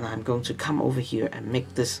 And then I'm going to come over here and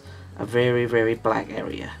make this a very, very black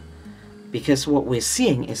area, because what we're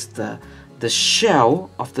seeing is the shell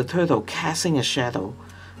of the turtle casting a shadow.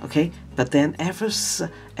 Okay, but then ever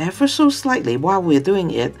so slightly while we're doing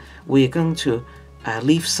it, we're going to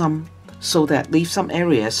leave some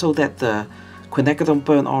area so that the quinacridone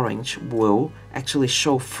burnt orange will actually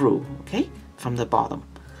show through, okay, from the bottom.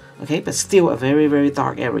 Okay, but still a very, very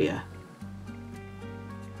dark area.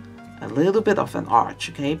 A little bit of an arch,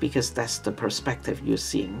 okay, because that's the perspective you're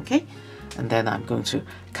seeing, okay. And then I'm going to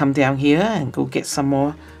come down here and go get some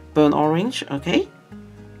more burnt orange, okay,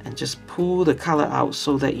 and just pull the color out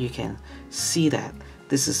so that you can see that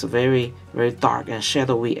this is a very, very dark and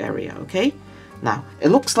shadowy area, okay. Now it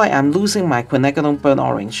looks like I'm losing my quinacridone burnt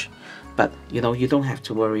orange, but you know, you don't have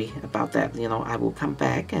to worry about that. You know, I will come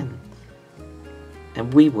back and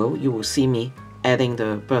you will see me adding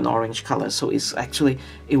the burnt orange color, so it's actually,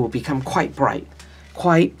 it will become quite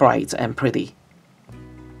bright and pretty.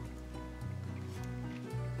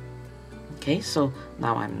 Okay, so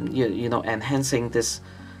now I'm you know, enhancing this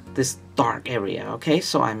dark area, okay.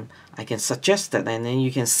 So I can suggest that, and then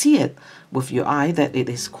you can see it with your eye that it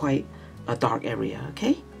is quite a dark area,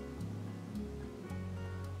 okay.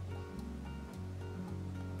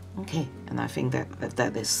 Okay, and I think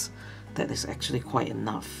that is actually quite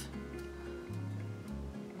enough.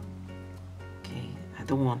 Okay, I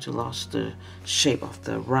don't want to lose the shape of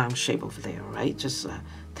the round shape over there, right? Just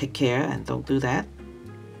take care and don't do that.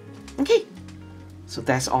 Okay, so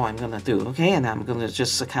that's all I'm gonna do, okay. And I'm gonna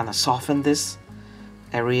just kind of soften this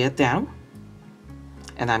area down,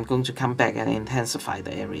 and I'm going to come back and intensify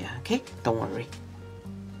the area, okay. Don't worry.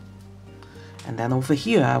 And then over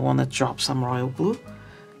here I want to drop some royal blue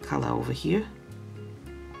color over here,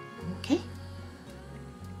 okay,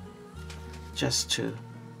 just to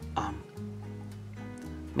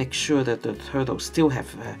make sure that the turtle still have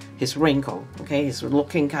his wrinkle, okay. He's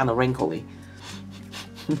looking kind of wrinkly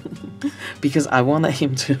because I wanted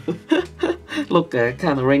him to look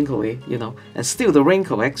kind of wrinkly, you know, and still the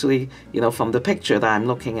wrinkle actually, you know, from the picture that I'm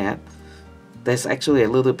looking at, there's actually a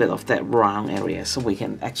little bit of that round area, so we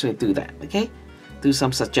can actually do that, okay. Do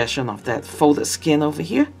some suggestion of that folded skin over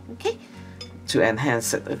here, okay, to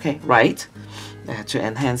enhance it, okay, right, to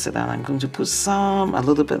enhance it. And I'm going to put a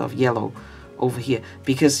little bit of yellow over here,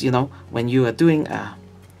 because you know, when you are doing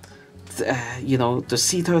you know, the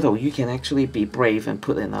sea turtle, you can actually be brave and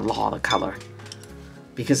put in a lot of color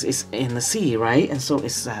because it's in the sea, right? And so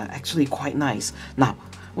it's actually quite nice. Now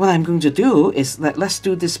what I'm going to do is let's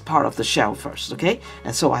do this part of the shell first, okay.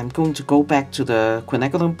 And so I'm going to go back to the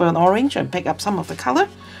quinacridone burnt orange and pick up some of the color,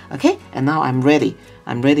 okay. And now I'm ready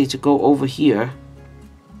to go over here,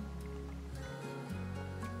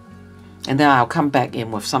 and then I'll come back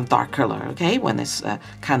in with some dark color, okay, when it's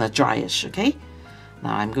kind of dryish, okay.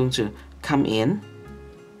 Now I'm going to come in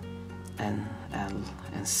and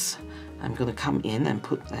I'm going to come in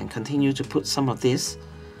and continue to put some of this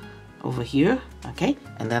over here, okay.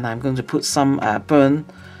 And then I'm going to put some burnt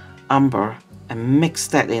umber and mix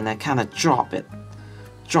that in and kind of drop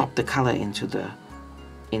the color into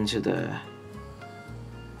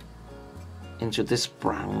this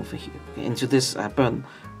brown over here, okay? Into this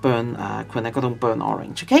quinacridone burnt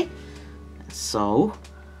orange, okay. So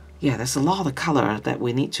yeah, there's a lot of color that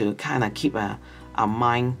we need to kind of keep our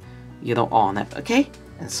mind, you know, on it, okay.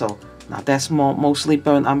 And so now that's mostly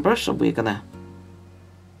burnt umber, so we're gonna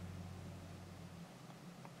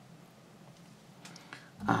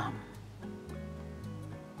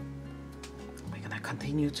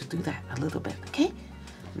continue to do that a little bit, okay?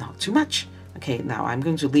 Not too much. Okay, now I'm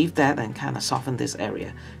going to leave that and kind of soften this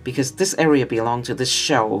area because this area belongs to this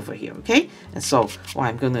shell over here, okay? And so what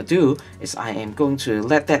I'm going to do is I am going to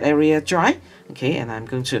let that area dry, okay? And I'm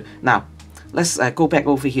going to, now, let's go back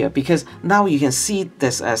over here because now you can see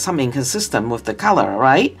there's some inconsistent with the color,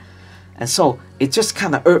 right? And so it just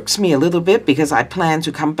kind of irks me a little bit because I plan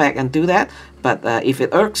to come back and do that. But if it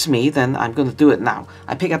irks me, then I'm going to do it now.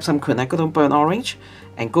 I pick up some quinacridone burnt orange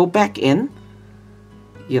and go back in,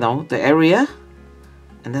 you know, the area.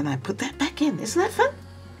 And then I put that back in. Isn't that fun?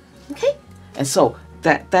 Okay. And so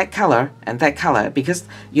that color and that color, because,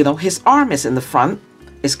 you know, his arm is in the front,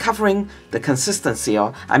 is covering the consistency,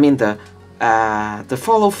 or I mean the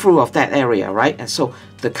follow through of that area, right? And so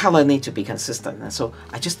the color needs to be consistent. And so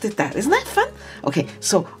I just did that. Isn't that fun? Okay,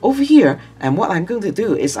 so over here, and what I'm going to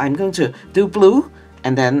do is I'm going to do blue,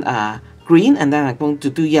 and then green, and then I'm going to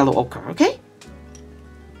do yellow ochre, okay?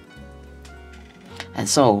 And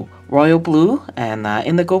so royal blue and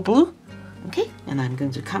indigo blue, okay? And I'm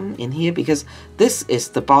going to come in here because this is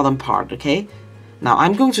the bottom part, okay? Now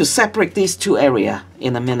I'm going to separate these two areas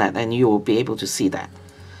in a minute, and you will be able to see that.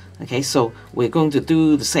 Okay, so we're going to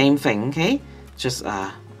do the same thing, okay? Just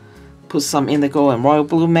put some indigo and royal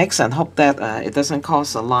blue mix and hope that it doesn't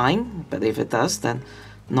cause a line, but if it does, then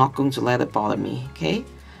not going to let it bother me, okay?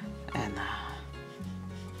 And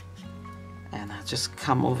just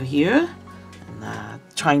come over here and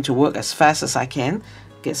trying to work as fast as I can,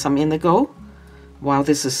 get some indigo while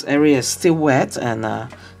this area is still wet, and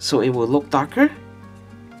so it will look darker.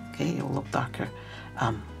 Okay, it will look darker.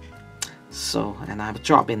 So, and I've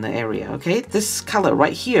dropped in the area, okay? This color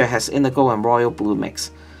right here has indigo and royal blue mix.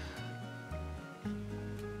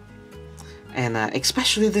 And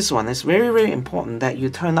especially this one, it's very, very important that you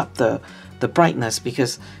turn up the brightness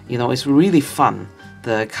because, you know, it's really fun.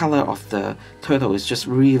 The color of the turtle is just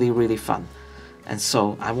really, really fun. And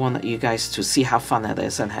so I want you guys to see how fun it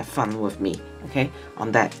is and have fun with me, okay?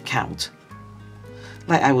 On that count.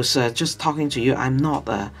 Like I was just talking to you, I'm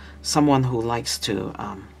not someone who likes to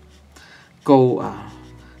go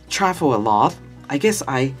travel a lot. I guess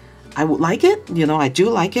I would like it, you know, I do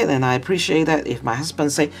like it, and I appreciate that if my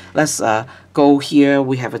husband say, let's go here,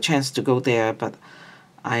 we have a chance to go there, but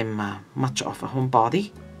I'm much of a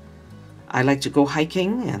homebody. I like to go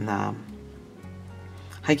hiking, and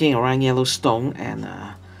hiking around Yellowstone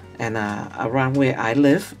and around where I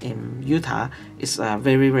live in Utah is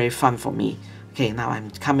very, very fun for me. Okay, now I'm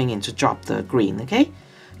coming in to drop the green, okay?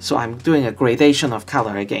 So I'm doing a gradation of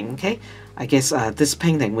color again, okay? I guess this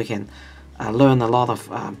painting we can learn a lot of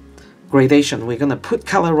gradation. We're gonna put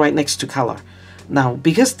color right next to color. Now,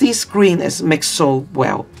 because this green is mixed so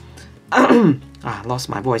well, lost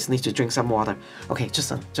my voice, need to drink some water. Okay,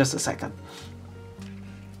 just a second.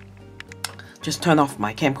 Just turn off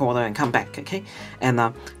my camcorder and come back, okay?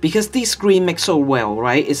 And because this green mix so well,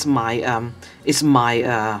 right? It's my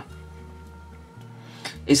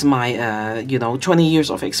you know, 20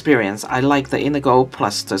 years of experience. I like the indigo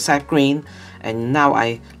plus the sap green, and now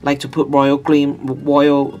I like to put royal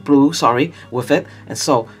blue, sorry, with it. And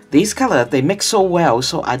so these colors, they mix so well,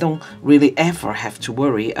 so I don't really ever have to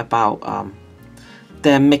worry about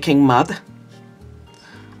them making mud.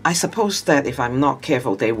 I suppose that if I'm not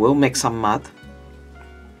careful, they will make some mud.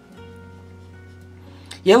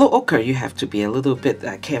 Yellow ochre, you have to be a little bit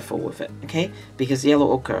careful with it, okay? Because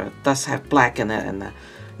yellow ochre does have black in it, and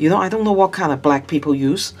you know, I don't know what kind of black people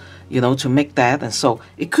use, you know, to make that, and so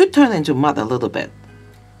it could turn into mud a little bit.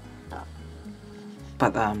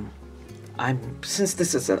 But since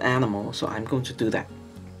this is an animal, so I'm going to do that.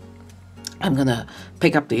 I'm gonna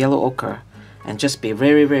pick up the yellow ochre and just be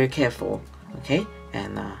very, very careful, okay?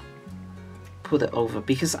 And put it over,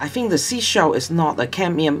 because I think the seashell is not a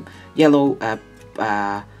cadmium yellow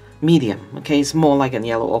medium, okay? It's more like a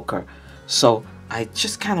yellow ochre. So I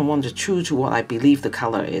just kind of want to true to what I believe the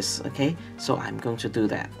color is, okay? So I'm going to do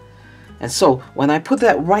that. And so when I put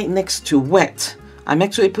that right next to wet, I'm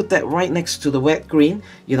actually put that right next to the wet green,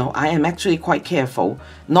 you know, I am actually quite careful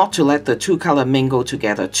not to let the two color mingle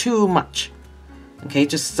together too much. Okay,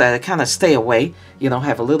 just kind of stay away, you know,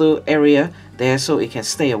 have a little area there so it can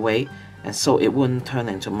stay away, and so it wouldn't turn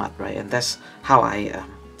into mud, right? And that's how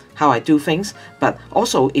I do things. But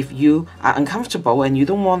also, if you are uncomfortable and you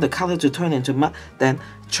don't want the color to turn into mud, then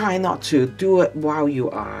try not to do it while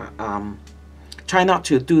you are try not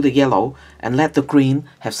to do the yellow, and let the green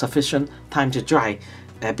have sufficient time to dry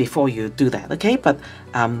before you do that, okay? But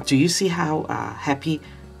do you see how happy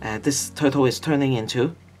this turtle is turning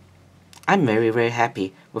into? I'm very, very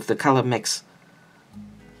happy with the color mix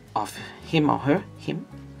of him or her, him,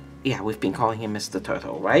 yeah, we've been calling him Mr.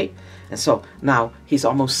 Turtle, right? And so now he's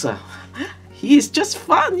almost he is just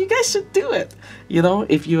fun. You guys should do it. You know,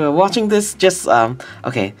 if you are watching this, just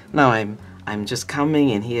okay, now I'm just coming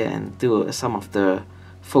in here and do some of the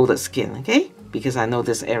folded skin, okay? Because I know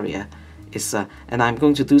this area is and I'm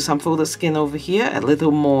going to do some folded skin over here, a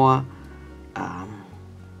little more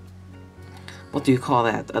what do you call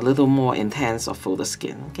that? A little more intense of folded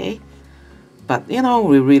skin, okay? But you know,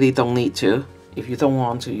 we really don't need to. If you don't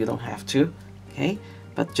want to, you don't have to, okay?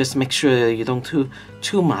 But just make sure you don't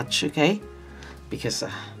too much, okay? Because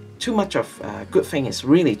too much of good thing is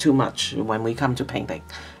really too much when we come to painting.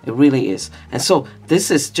 It really is. And so this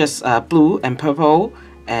is just blue and purple,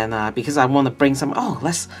 and because I want to bring some. Oh,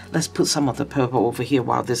 let's put some of the purple over here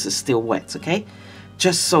while this is still wet, okay?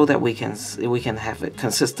 Just so that we can have it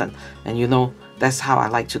consistent, and you know that's how I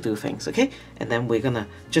like to do things, okay? And then we're gonna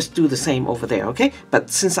just do the same over there, okay? But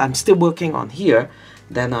since I'm still working on here,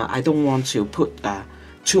 then I don't want to put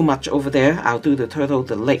too much over there. I'll do the turtle,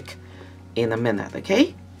 the lake, in a minute,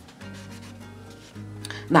 okay?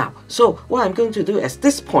 Now, so what I'm going to do at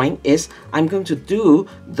this point is I'm going to do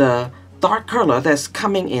the dark color that's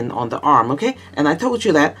coming in on the arm, okay? And I told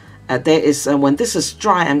you that there is when this is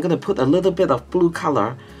dry, I'm going to put a little bit of blue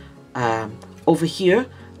color over here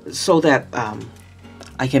so that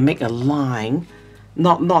I can make a line,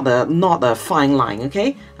 not a fine line,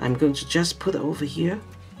 okay? I'm going to just put it over here,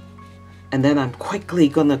 and then I'm quickly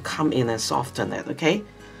going to come in and soften it, okay?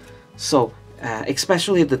 So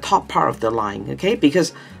especially the top part of the line, okay?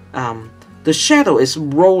 Because the shadow is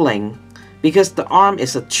rolling. Because the arm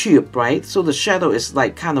is a tube, right? So the shadow is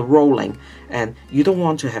like kind of rolling, and you don't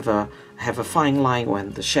want to have a fine line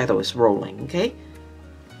when the shadow is rolling, okay?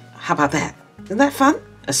 How about that? Isn't that fun?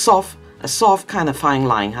 A soft kind of fine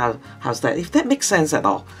line. How's that? If that makes sense at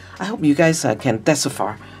all. I hope you guys can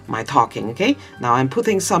decipher my talking, okay? Now I'm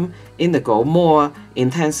putting some indigo, more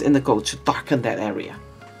intense indigo, to darken that area.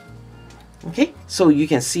 Okay, so you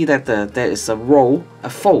can see that there is a roll, a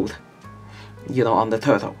fold, you know, on the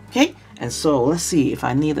turtle, okay? And so let's see if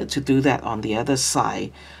I needed to do that on the other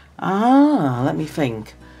side. Let me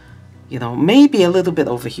think. You know, maybe a little bit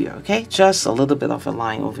over here, okay? Just a little bit of a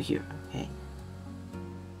line over here, okay?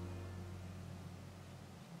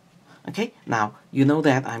 Okay, now you know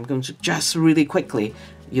that I'm going to just really quickly,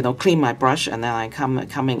 you know, clean my brush, and then I'm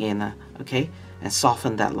coming in, okay, and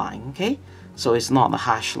soften that line, okay? So it's not a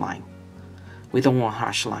harsh line. We don't want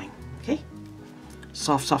harsh line, okay?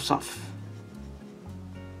 Soft, soft, soft.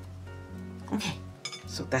 Okay,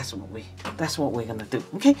 so that's what we're gonna do.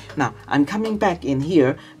 Okay, now I'm coming back in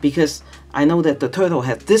here because I know that the turtle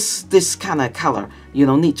had this kind of color, you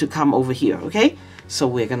know, need to come over here. Okay, so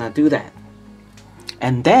we're gonna do that,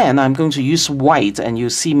 and then I'm going to use white, and you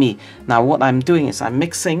see me now. What I'm doing is I'm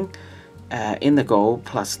mixing indigo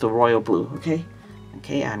plus the royal blue. Okay,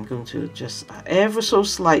 I'm going to just ever so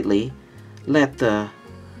slightly let the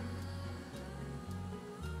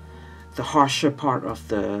harsher part of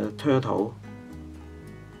the turtle,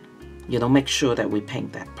 you know, make sure that we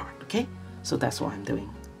paint that part, okay? So that's what I'm doing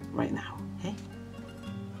right now, okay?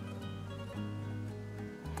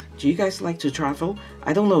 Do you guys like to travel?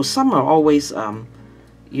 I don't know, some are always,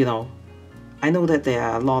 you know, I know that there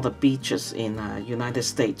are a lot of beaches in United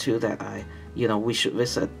States too that we should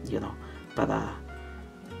visit, you know, but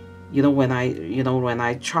you know, when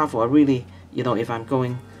I travel, I really, you know, if I'm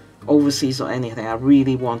going overseas or anything, I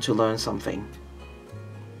really want to learn something.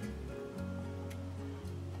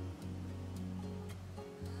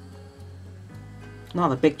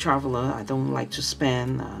 Not a big traveler. I don't like to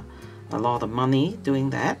spend a lot of money doing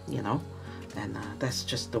that, you know, and that's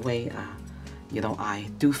just the way, you know, I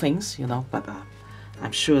do things, you know, but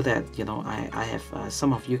I'm sure that, you know, I have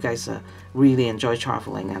some of you guys really enjoy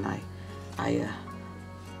traveling, and I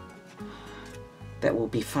that will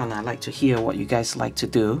be fun. I like to hear what you guys like to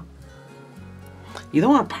do. You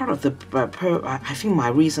know, I'm part of the I think my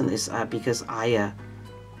reason is because I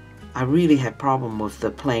really have problem with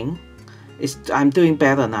the playing. I'm doing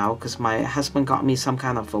better now because my husband got me some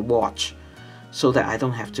kind of a watch so that I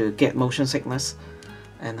don't have to get motion sickness.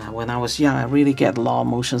 And when I was young, I really get a lot of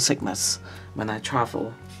motion sickness when I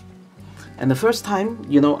travel. And the first time,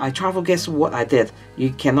 you know, I travel, guess what I did?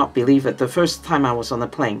 You cannot believe it. The first time I was on a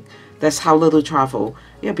plane, that's how little travel.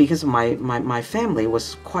 Yeah, because my family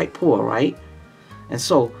was quite poor, right? And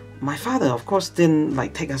so my father, of course, didn't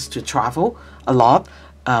like take us to travel a lot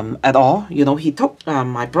at all. You know, he took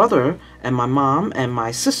my brother and my mom and my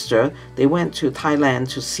sister. They went to Thailand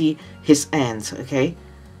to see his aunt, okay?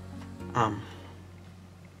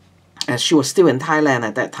 And she was still in Thailand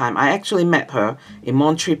at that time. I actually met her in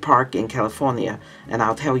Monterey Park in California, and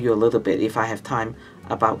I'll tell you a little bit if I have time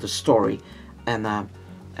about the story. And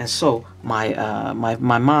so my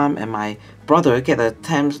mom and my brother get a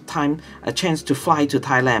chance to fly to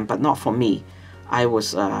Thailand, but not for me. I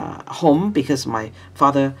was home because my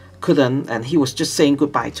father couldn't, and he was just saying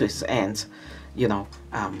goodbye to his aunt, you know.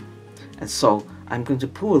 And so I'm going to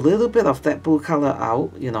pull a little bit of that blue color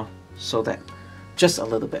out, you know, so that just a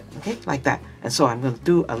little bit, okay, like that. And so I'm going to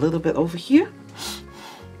do a little bit over here.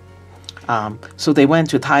 So they went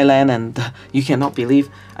to Thailand, and you cannot believe.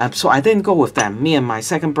 So I didn't go with them. Me and my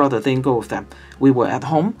second brother didn't go with them. We were at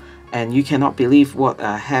home, and you cannot believe what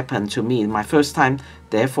happened to me my first time.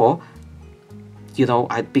 Therefore, you know,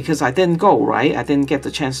 because I didn't go, right? I didn't get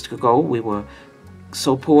the chance to go. We were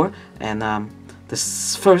so poor, and the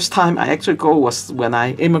first time I actually go was when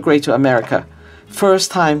I immigrated to America.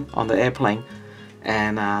 First time on the airplane.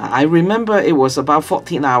 And I remember it was about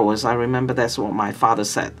 14 hours. I remember that's what my father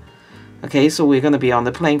said. Okay, so we're going to be on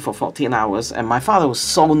the plane for 14 hours. And my father was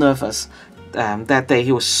so nervous that day.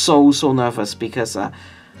 He was so nervous because,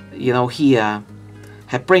 you know, he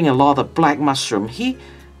had bring a lot of black mushroom.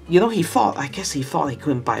 You know, I guess he thought he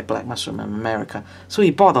couldn't buy black mushroom in America. So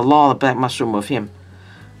he bought a lot of black mushroom with him.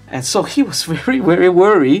 And so he was very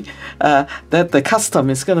worried that the custom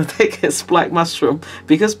is going to take his black mushroom,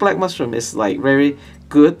 because black mushroom is like very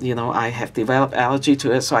good. You know, I have developed allergy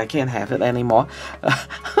to it, so I can't have it anymore.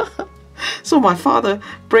 So my father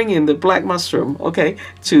bring in the black mushroom, okay,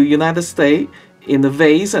 to United States in the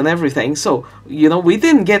vase and everything. So, you know, we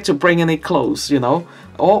didn't get to bring any clothes, you know.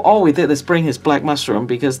 All we did is bring his black mushroom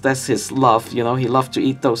because that's his love, you know. He loved to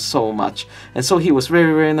eat those so much. And so he was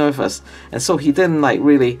very nervous. And so he didn't like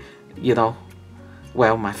really, you know,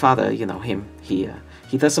 well, my father, you know, he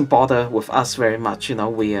doesn't bother with us very much, you know.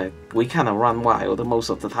 We kind of run wild most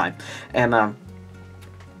of the time. And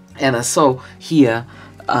so here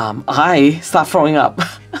I start throwing up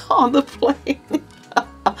on the plane.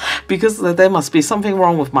 Because there must be something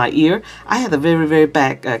wrong with my ear. I had a very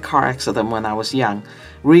bad car accident when I was young.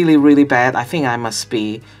 Really bad. I think I must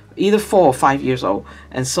be either 4 or 5 years old.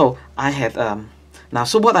 And so I had now,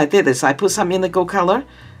 so what I did is I put some indigo color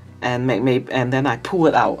and then I pull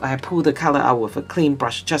it out. I pull the color out with a clean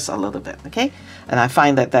brush just a little bit, okay? And I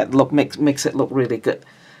find that look makes it look really good.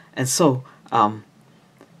 And so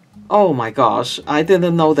oh my gosh, I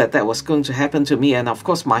didn't know that was going to happen to me. And of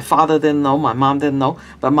course, my father didn't know, my mom didn't know.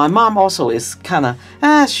 But my mom also is kind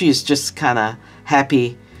of, she's just kind of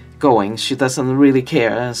happy going. She doesn't really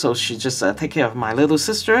care. And so she just take care of my little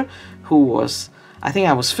sister, who was, I think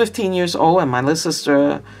I was 15 years old, and my little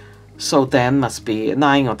sister, so then must be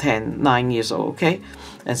 9 years old, okay?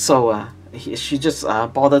 And so she just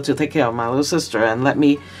bothered to take care of my little sister and let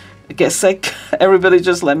me get sick. Everybody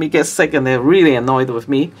just let me get sick, and they're really annoyed with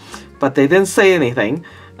me, but they didn't say anything.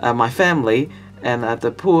 My family and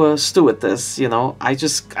the poor stewardess, you know,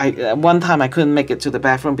 one time I couldn't make it to the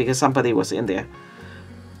bathroom because somebody was in there,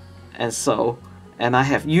 and I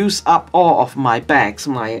have used up all of my bags,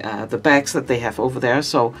 the bags that they have over there.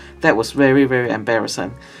 So that was very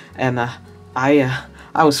embarrassing. And I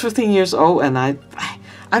was 15 years old, and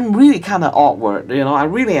I'm really kind of awkward, you know. I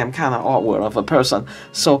really am kind of awkward of a person.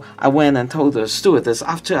 So I went and told the stewardess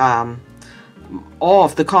after all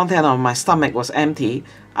of the content of my stomach was empty.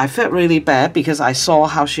 I felt really bad because I saw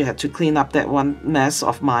how she had to clean up that one mess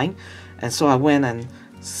of mine. And so I went and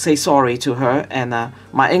say sorry to her. And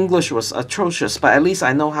my English was atrocious, but at least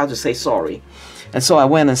I know how to say sorry. And so I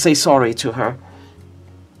went and say sorry to her.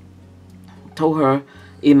 Told her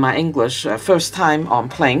in my English, first time on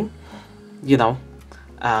plane, you know.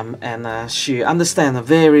 And she understands, a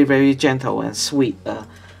very gentle and sweet,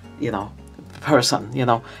 you know, person, you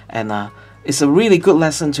know. And it's a really good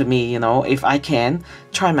lesson to me, you know. If I can,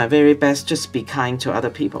 try my very best, just be kind to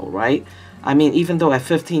other people, right? I mean, even though at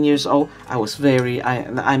 15 years old, I was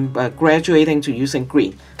I'm graduating to using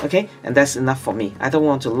green, okay? And that's enough for me. I don't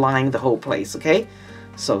want to line the whole place, okay?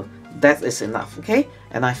 So that is enough, okay?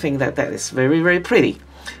 And I think that is very pretty.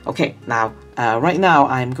 Okay, now, right now,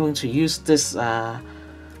 I'm going to use this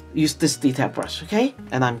detail brush, okay?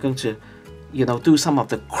 And I'm going to, you know, do some of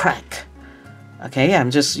the crack. Okay, I'm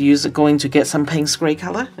just going to get some Payne's gray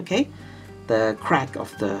color, okay? The crack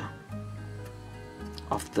of the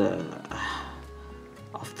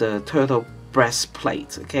turtle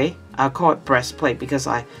breastplate, okay? I'll call it breastplate because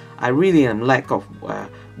I really am lack of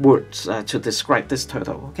words to describe this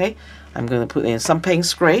turtle, okay? I'm going to put in some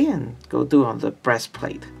Payne's gray and go do on the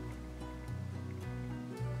breastplate.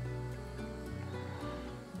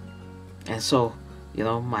 And so, you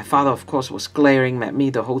know, my father, of course, was glaring at me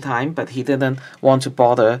the whole time, but he didn't want to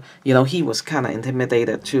bother. You know, he was kind of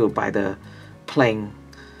intimidated too by the plane.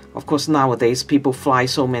 Of course, nowadays, people fly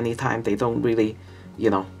so many times, they don't really, you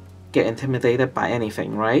know, get intimidated by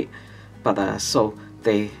anything, right? But so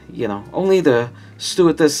they, you know, only the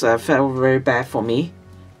stewardess felt very bad for me.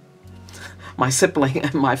 My sibling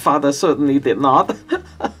and my father certainly did not,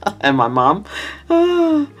 and my mom.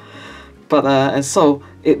 And so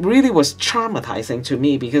it really was traumatizing to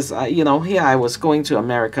me because, you know, here I was going to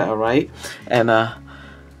America, right? And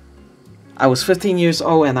I was 15 years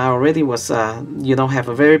old and I already was, you know, have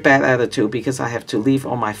a very bad attitude because I have to leave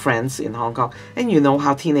all my friends in Hong Kong. And you know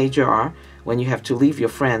how teenagers are. When you have to leave your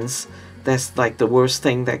friends, that's like the worst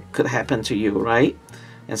thing that could happen to you, right?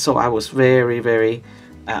 And so I was very, very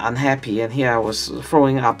unhappy. And here I was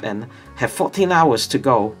throwing up and have 14 hours to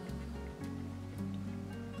go.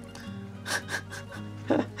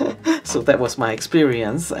 So that was my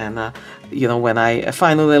experience, and you know, when I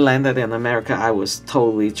finally landed in America, I was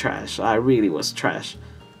totally trash. I really was trash.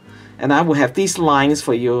 And I will have these lines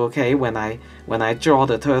for you, okay, when I draw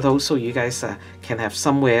the turtle, so you guys can have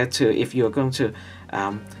somewhere to, if you're going to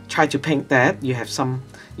try to paint that, you have some,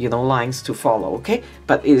 you know, lines to follow, okay?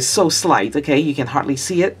 But it is so slight, okay, you can hardly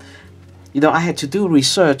see it. You know, I had to do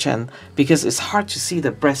research, and because it's hard to see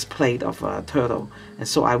the breastplate of a turtle, and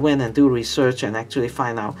so I went and do research and actually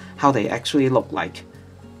find out how they actually look like.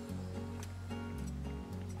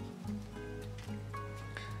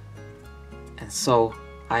 And so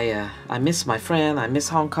I miss my friend, I miss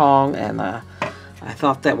Hong Kong, and I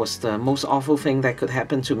thought that was the most awful thing that could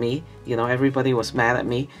happen to me. You know, everybody was mad at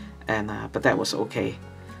me, and but that was okay.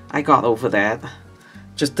 I got over that.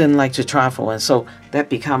 Just didn't like to travel, and so that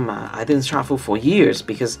become I didn't travel for years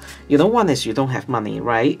because, you know, one is you don't have money,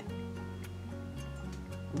 right?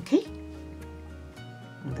 Okay,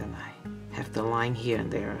 and then I have the line here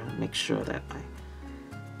and there. Make sure that I,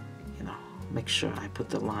 you know, make sure I put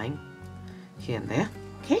the line here and there.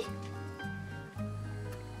 Okay,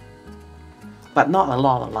 but not a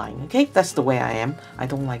lot of line. Okay, that's the way I am. I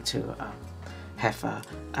don't like to have a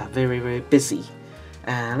very, very busy.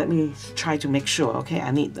 Let me try to make sure, okay, I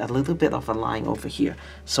need a little bit of a line over here.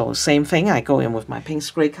 So same thing, I go in with my pink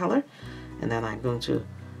gray color, and then I'm going to,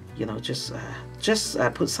 you know, just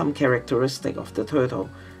put some characteristic of the turtle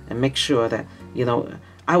and make sure that, you know,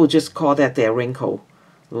 I would just call that their wrinkle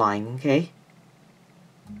line, okay?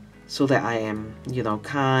 So that I am, you know,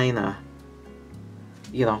 kind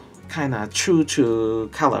of true to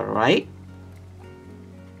color, right?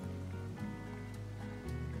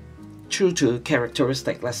 True to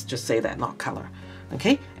characteristic, let's just say that, not color.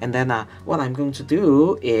 Okay, and then what I'm going to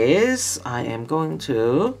do is I am going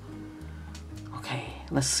to, okay,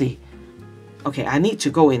 let's see. Okay, I need to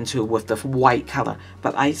go into with the white color,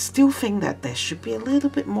 but I still think that there should be a little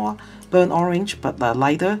bit more burnt orange, but the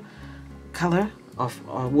lighter color of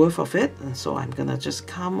worth of it. And so I'm gonna just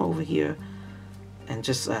come over here and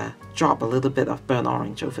just drop a little bit of burnt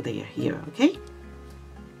orange over there here, okay?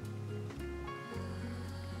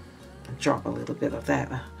 Drop a little bit of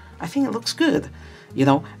that. I think it looks good, you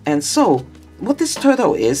know. And so what this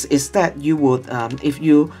turtle is that you would, if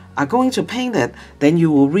you are going to paint it, then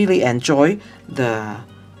you will really enjoy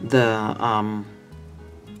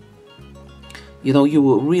you know, you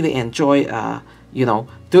will really enjoy, you know,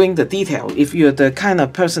 doing the detail if you're the kind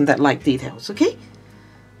of person that like details, okay?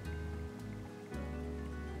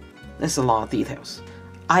 There's a lot of details.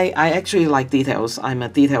 I actually like details. I'm a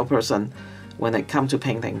detail person when it comes to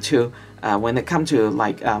painting too. When it comes to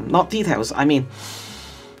like not details, I mean,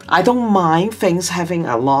 I don't mind things having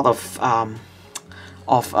a lot of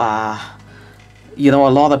you know, a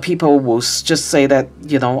lot of people will just say that,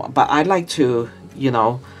 you know, but I like to, you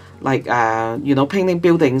know, like you know, painting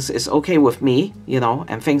buildings is okay with me, you know,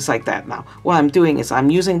 and things like that. Now what I'm doing is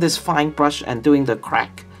I'm using this fine brush and doing the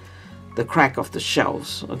crack of the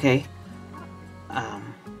shells, okay?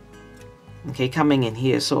 Okay, coming in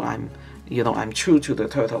here, so I'm, you know, I'm true to the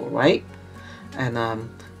turtle, right? And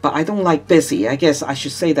but I don't like busy. I guess I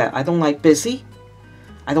should say that I don't like busy.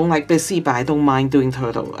 I don't like busy, but I don't mind doing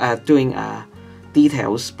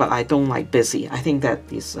details. But I don't like busy. I think that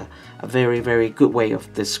is a very, very good way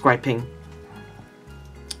of describing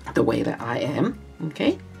the way that I am.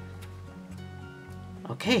 Okay.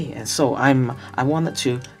 Okay, and so I wanted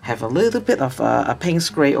to have a little bit of a pink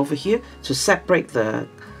gray over here to separate the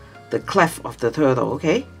cleft of the turtle.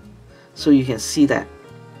 Okay. So you can see that,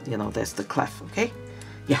 you know, there's the cleft, okay?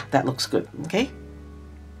 Yeah, that looks good, okay?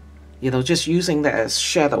 You know, just using that as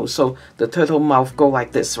shadow, so the turtle mouth go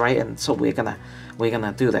like this, right? And so we're gonna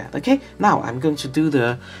do that, okay? Now I'm going to do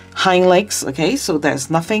the hind legs, okay? So there's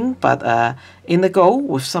nothing but indigo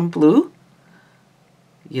with some blue.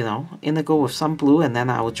 you know, indigo with some blue, and then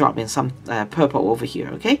I will drop in some purple over here,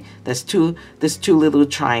 okay? There's this two little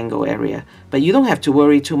triangle area, but you don't have to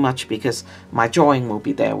worry too much because my drawing will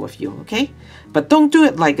be there with you, okay? But don't do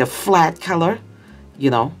it like a flat color, you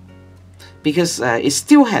know, because it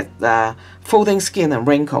still had folding skin and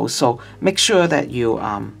wrinkles, so make sure that you,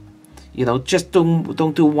 you know, just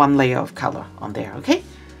don't do one layer of color on there, okay?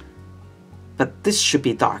 But this should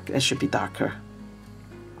be dark, it should be darker.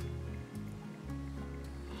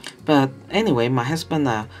 But anyway, my husband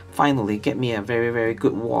finally get me a very, very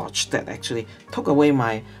good watch that actually took away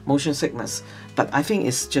my motion sickness. But I think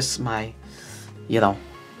it's just my, you know,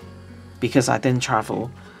 because I didn't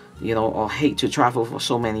travel, you know, or hate to travel for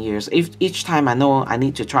so many years. Each time I know I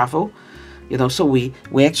need to travel, you know, so we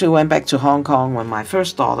actually went back to Hong Kong when my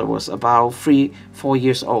first daughter was about 3-4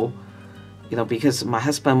 years old, you know, because my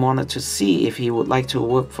husband wanted to see if he would like to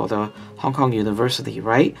work for the Hong Kong University,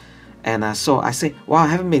 right? And so I say, wow, I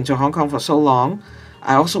haven't been to Hong Kong for so long.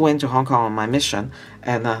 I also went to Hong Kong on my mission.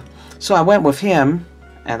 And so I went with him,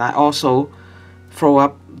 and I also throw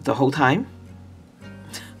up the whole time.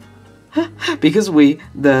 Because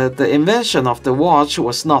the invention of the watch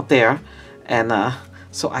was not there. And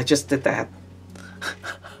so I just did that.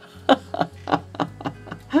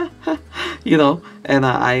 You know, and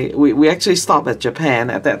we actually stopped at Japan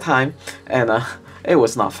at that time. And it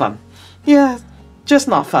was not fun. Yeah. Just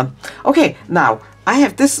not fun. Okay, now I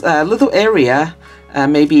have this little area.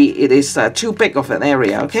 Maybe it is too big of an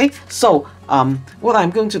area. Okay, so what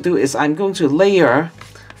I'm going to do is I'm going to layer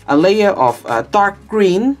a layer of dark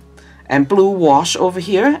green and blue wash over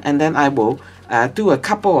here, and then I will do a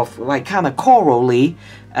couple of like kind of corally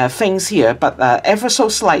things here, but ever so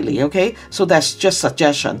slightly. Okay, so that's just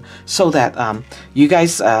suggestion so that you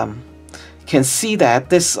guys can see that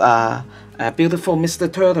this. Beautiful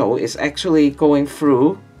Mr. Turtle is actually going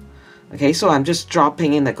through. Okay, so I'm just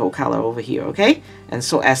dropping indigo color over here, okay? And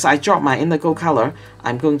so as I drop my indigo color,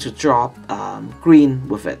 I'm going to drop green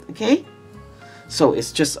with it, okay? So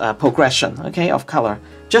it's just a progression, okay, of color.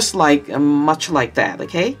 Just like, much like that,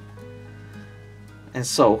 okay? And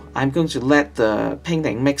so I'm going to let the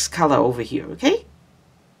painting mix color over here, okay?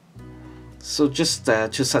 So just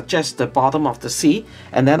to suggest the bottom of the sea,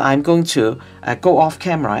 and then I'm going to go off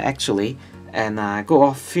camera actually, and go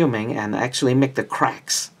off filming and actually make the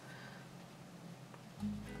cracks.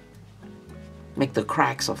 Make the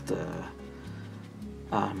cracks of the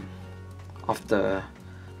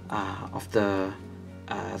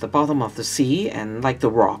bottom of the sea, and like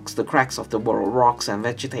the rocks, the cracks of the rocks and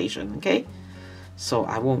vegetation. Okay, so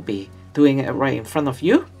I won't be doing it right in front of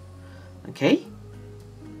you. Okay.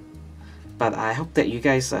 But I hope that you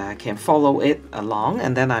guys can follow it along,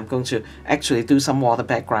 and then I'm going to actually do some water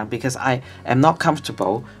background because I am not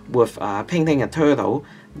comfortable with painting a turtle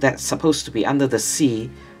that's supposed to be under the sea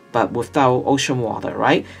but without ocean water,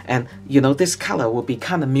 right? And you know, this color will be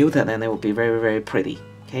kind of muted and it will be very, very pretty,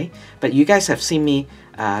 okay? But you guys have seen me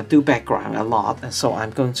do background a lot, and so I'm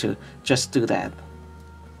going to just do that.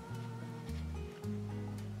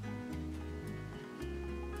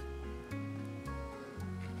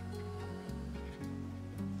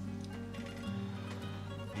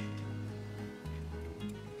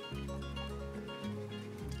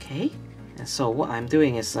 Okay, and so what I'm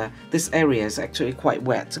doing is this area is actually quite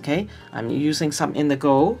wet. Okay, I'm using some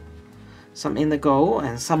indigo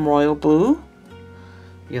and some royal blue,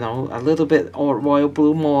 you know, a little bit or royal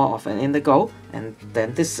blue, more of an indigo, and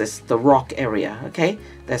then this is the rock area, okay,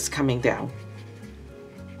 that's coming down.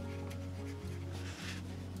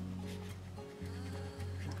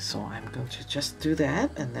 So I'm going to just do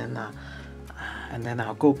that, and then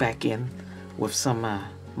I'll go back in with some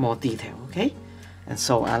more detail, okay? And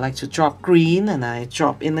so I like to drop green, and I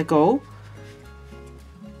drop indigo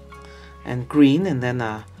and green, and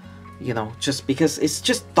then you know, just because it's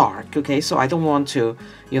just dark, okay? So I don't want to,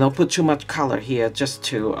 you know, put too much color here just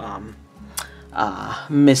to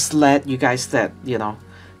mislead you guys that, you know,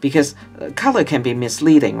 because color can be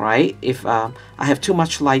misleading, right? If I have too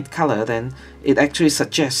much light color, then it actually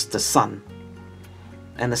suggests the sun,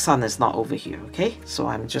 and the sun is not over here, okay? So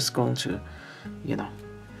I'm just going to, you know,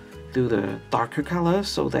 do the darker color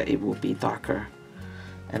so that it will be darker,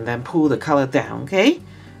 and then pull the color down, okay?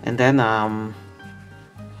 And then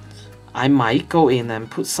I might go in and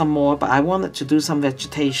put some more, but I wanted to do some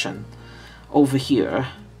vegetation over here.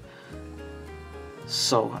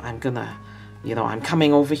 So I'm gonna, you know, I'm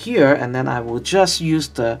coming over here, and then I will just use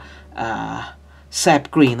the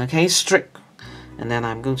sap green, okay, strict, and then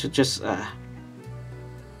I'm going to just,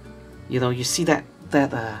 you know, you see that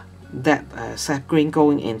sap green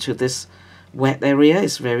going into this wet area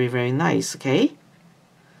is very, very nice, okay?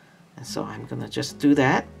 And so I'm gonna just do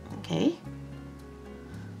that, okay?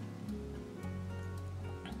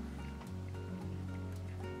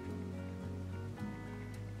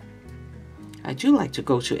 I do like to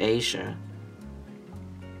go to Asia,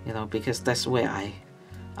 you know, because that's where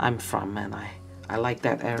I'm from, and I like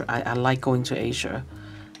that area. I like going to Asia.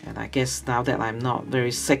 And I guess now that I'm not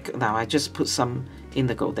very sick, now I just put some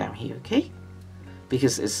indigo down here, okay?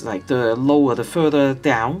 Because it's like the lower, the further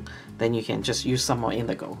down, then you can just use some more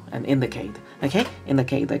indigo and indicate, okay?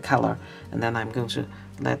 Indicate the color. And then I'm going to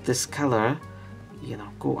let this color, you know,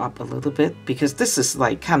 go up a little bit, because this is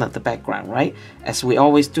like kind of the background, right? As we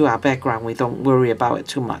always do our background, we don't worry about it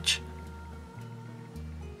too much.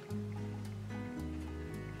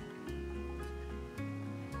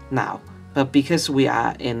 Now, but because we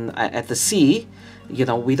are in at the sea, you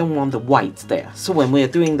know, we don't want the white there. So when we're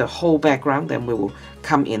doing the whole background, then we will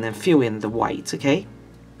come in and fill in the white, okay?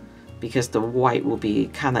 Because the white will be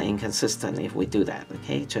kind of inconsistent if we do that,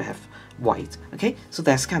 okay? To have white, okay? So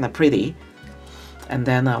that's kind of pretty. And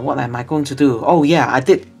then what am I going to do? Oh yeah, I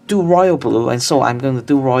did do royal blue, and so I'm going to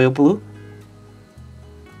do royal blue.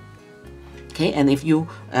 Okay, and if you,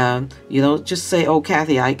 you know, just say, oh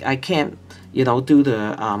Kathy, I can't, you know, do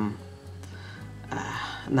the,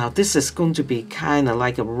 now this is going to be kind of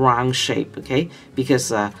like a round shape, okay?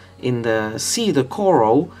 Because in the sea, the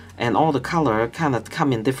coral and all the color kind of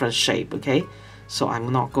come in different shape, okay? So I'm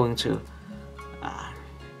not going to,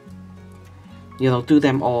 you know, do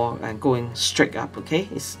them all and going straight up, okay?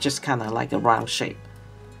 It's just kind of like a round shape.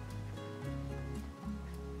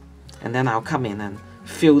 And then I'll come in and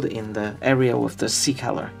fill in the area with the sea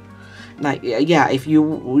color. Now, yeah, if you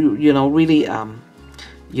know, really,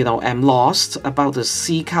 you know, am lost about the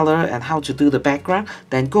sea color and how to do the background,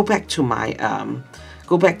 then go back to my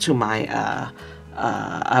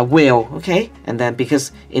whale, okay? And then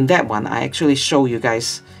because in that one I actually show you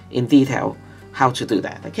guys in detail how to do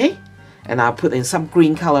that, okay? And I'll put in some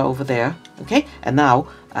green color over there, okay? And now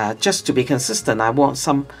just to be consistent, I want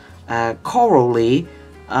some corally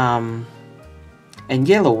and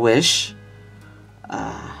yellowish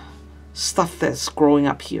stuff that's growing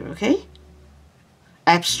up here, okay?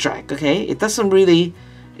 Abstract, okay? It doesn't really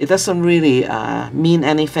mean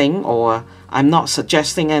anything, or I'm not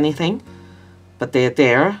suggesting anything, but they're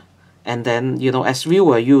there. And then, you know, as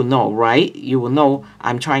viewer, you know, right? You will know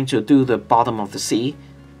I'm trying to do the bottom of the sea.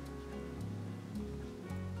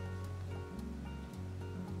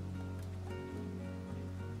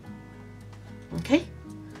 Okay,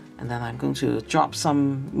 and then I'm going to drop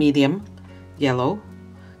some medium yellow,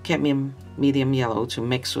 cadmium medium yellow to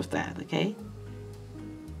mix with that, okay?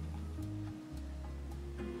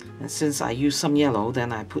 And since I use some yellow,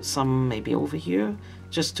 then I put some maybe over here,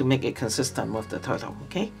 just to make it consistent with the turtle,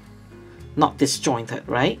 okay? Not disjointed,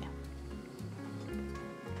 right?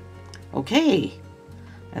 Okay,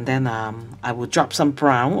 and then I will drop some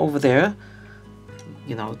brown over there,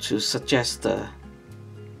 you know, to suggest the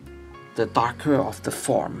darker of the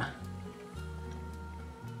form.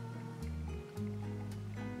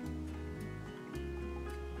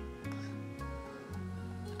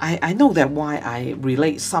 I know that why I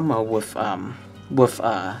relate summer with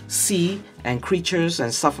sea and creatures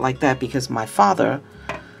and stuff like that, because my father,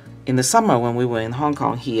 in the summer when we were in Hong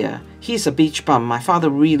Kong here, he's a beach bum. My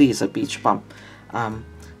father really is a beach bum.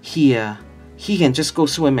 Here, he can just go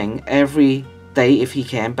swimming every day if he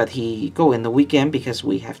can, but he go in the weekend because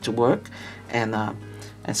we have to work, and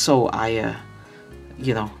so I,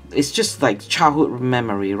 you know, it's just like childhood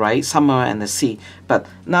memory, right? Summer and the sea. But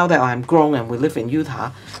now that I'm grown and we live in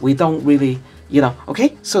Utah, we don't really, you know,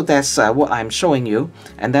 okay? So that's what I'm showing you.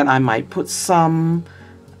 And then I might put some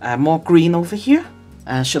more green over here.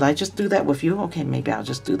 Should I just do that with you? Okay, maybe I'll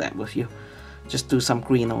just do that with you. Just do some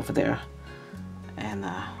green over there. And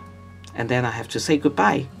then I have to say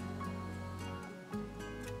goodbye.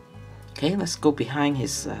 Okay, let's go behind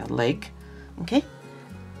his leg. Okay.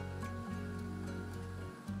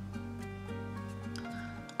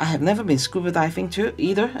 I have never been scuba diving too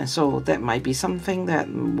either, and so that might be something that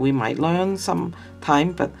we might learn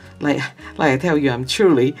sometime. But like I tell you, I'm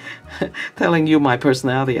truly telling you my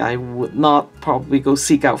personality. I would not probably go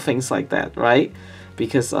seek out things like that, right?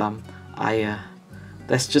 Because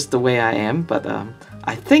that's just the way I am. But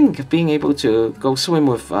I think being able to go swim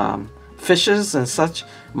with fishes and such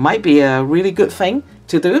might be a really good thing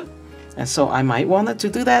to do, and so I might want to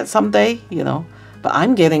do that someday, you know. But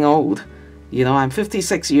I'm getting old. You know, I'm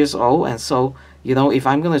 56 years old, and so, you know, if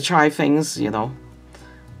I'm gonna try things, you know,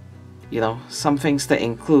 some things that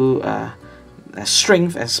include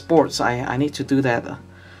strength and sports, I need to do that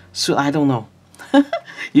soon. I don't know.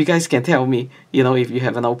 You guys can tell me, you know, if you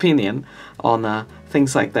have an opinion on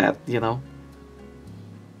things like that, you know.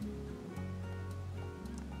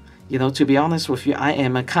 You know, to be honest with you, I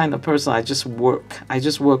am a kind of person, I just work. I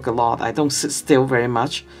just work a lot. I don't sit still very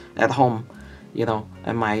much at home, you know.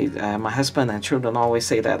 And my husband and children always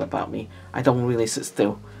say that about me. I don't really sit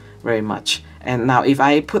still very much. And now if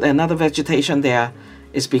I put another vegetation there,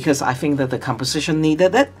 it's because I think that the composition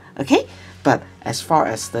needed it, okay? But as far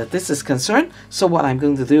as this is concerned, so what I'm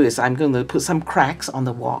going to do is I'm going to put some cracks on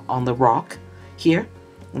the wall, on the rock here.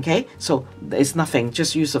 Okay, so it's nothing,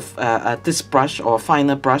 just use this brush or a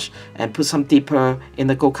finer brush and put some deeper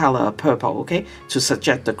indigo color purple, okay, to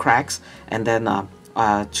suggest the cracks, and then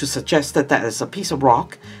to suggest that that is a piece of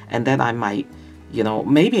rock. And then I might, you know,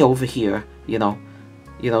 maybe over here, you know,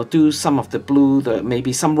 do some of the blue,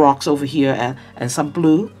 maybe some rocks over here and some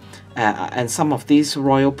blue, and some of these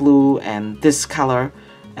royal blue and this color,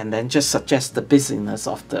 and then just suggest the busyness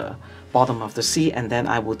of the bottom of the sea, and then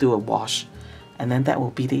I will do a wash. And then that will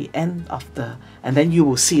be the end of the, and then you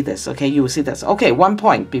will see this, okay? You will see this. Okay, one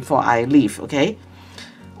point before I leave, okay?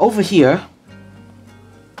 Over here,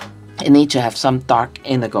 it needs to have some dark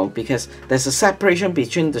indigo because there's a separation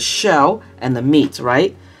between the shell and the meat,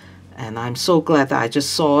 right? And I'm so glad that I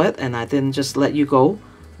just saw it and I didn't just let you go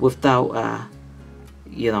without,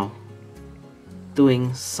 you know,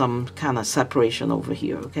 doing some kind of separation over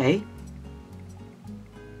here, okay?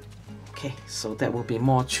 Okay, so that will be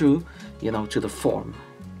more true, you know, to the form.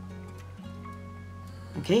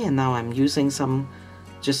 Okay, and now I'm using some,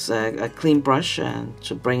 just a clean brush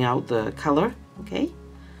to bring out the color, okay?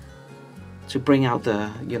 To bring out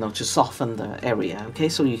the, you know, to soften the area, okay?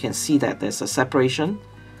 So you can see that there's a separation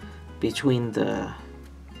between the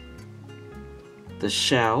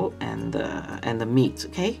shell and the meat,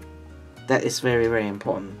 okay? That is very, very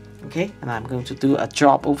important, okay? And I'm going to do a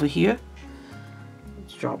drop over here.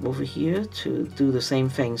 Drop over here to do the same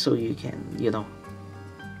thing so you can, you know.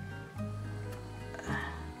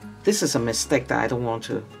 This is a mistake that I don't want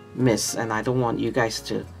to miss, and I don't want you guys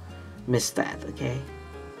to miss that, okay?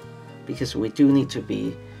 Because we do need to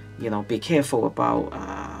be, you know, be careful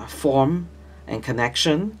about form and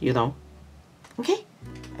connection, you know. Okay?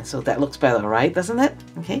 And so that looks better, right? Doesn't it?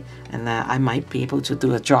 Okay? And I might be able to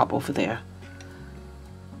do a drop over there.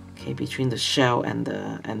 Okay, between the shell and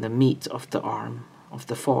the meat of the arm. Of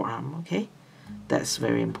the forearm, okay? That's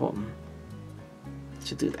very important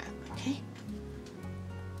to do that, okay?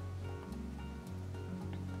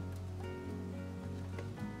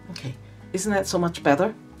 Okay, isn't that so much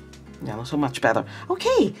better? Yeah, so much better.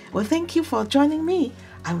 Okay, well, thank you for joining me.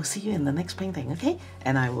 I will see you in the next painting, okay?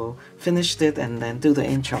 And I will finish it and then do the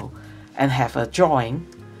intro and have a drawing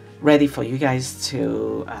ready for you guys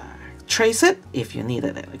to trace it if you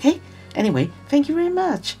needed it, okay? Anyway, thank you very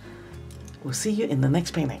much. We'll see you in the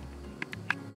next painting.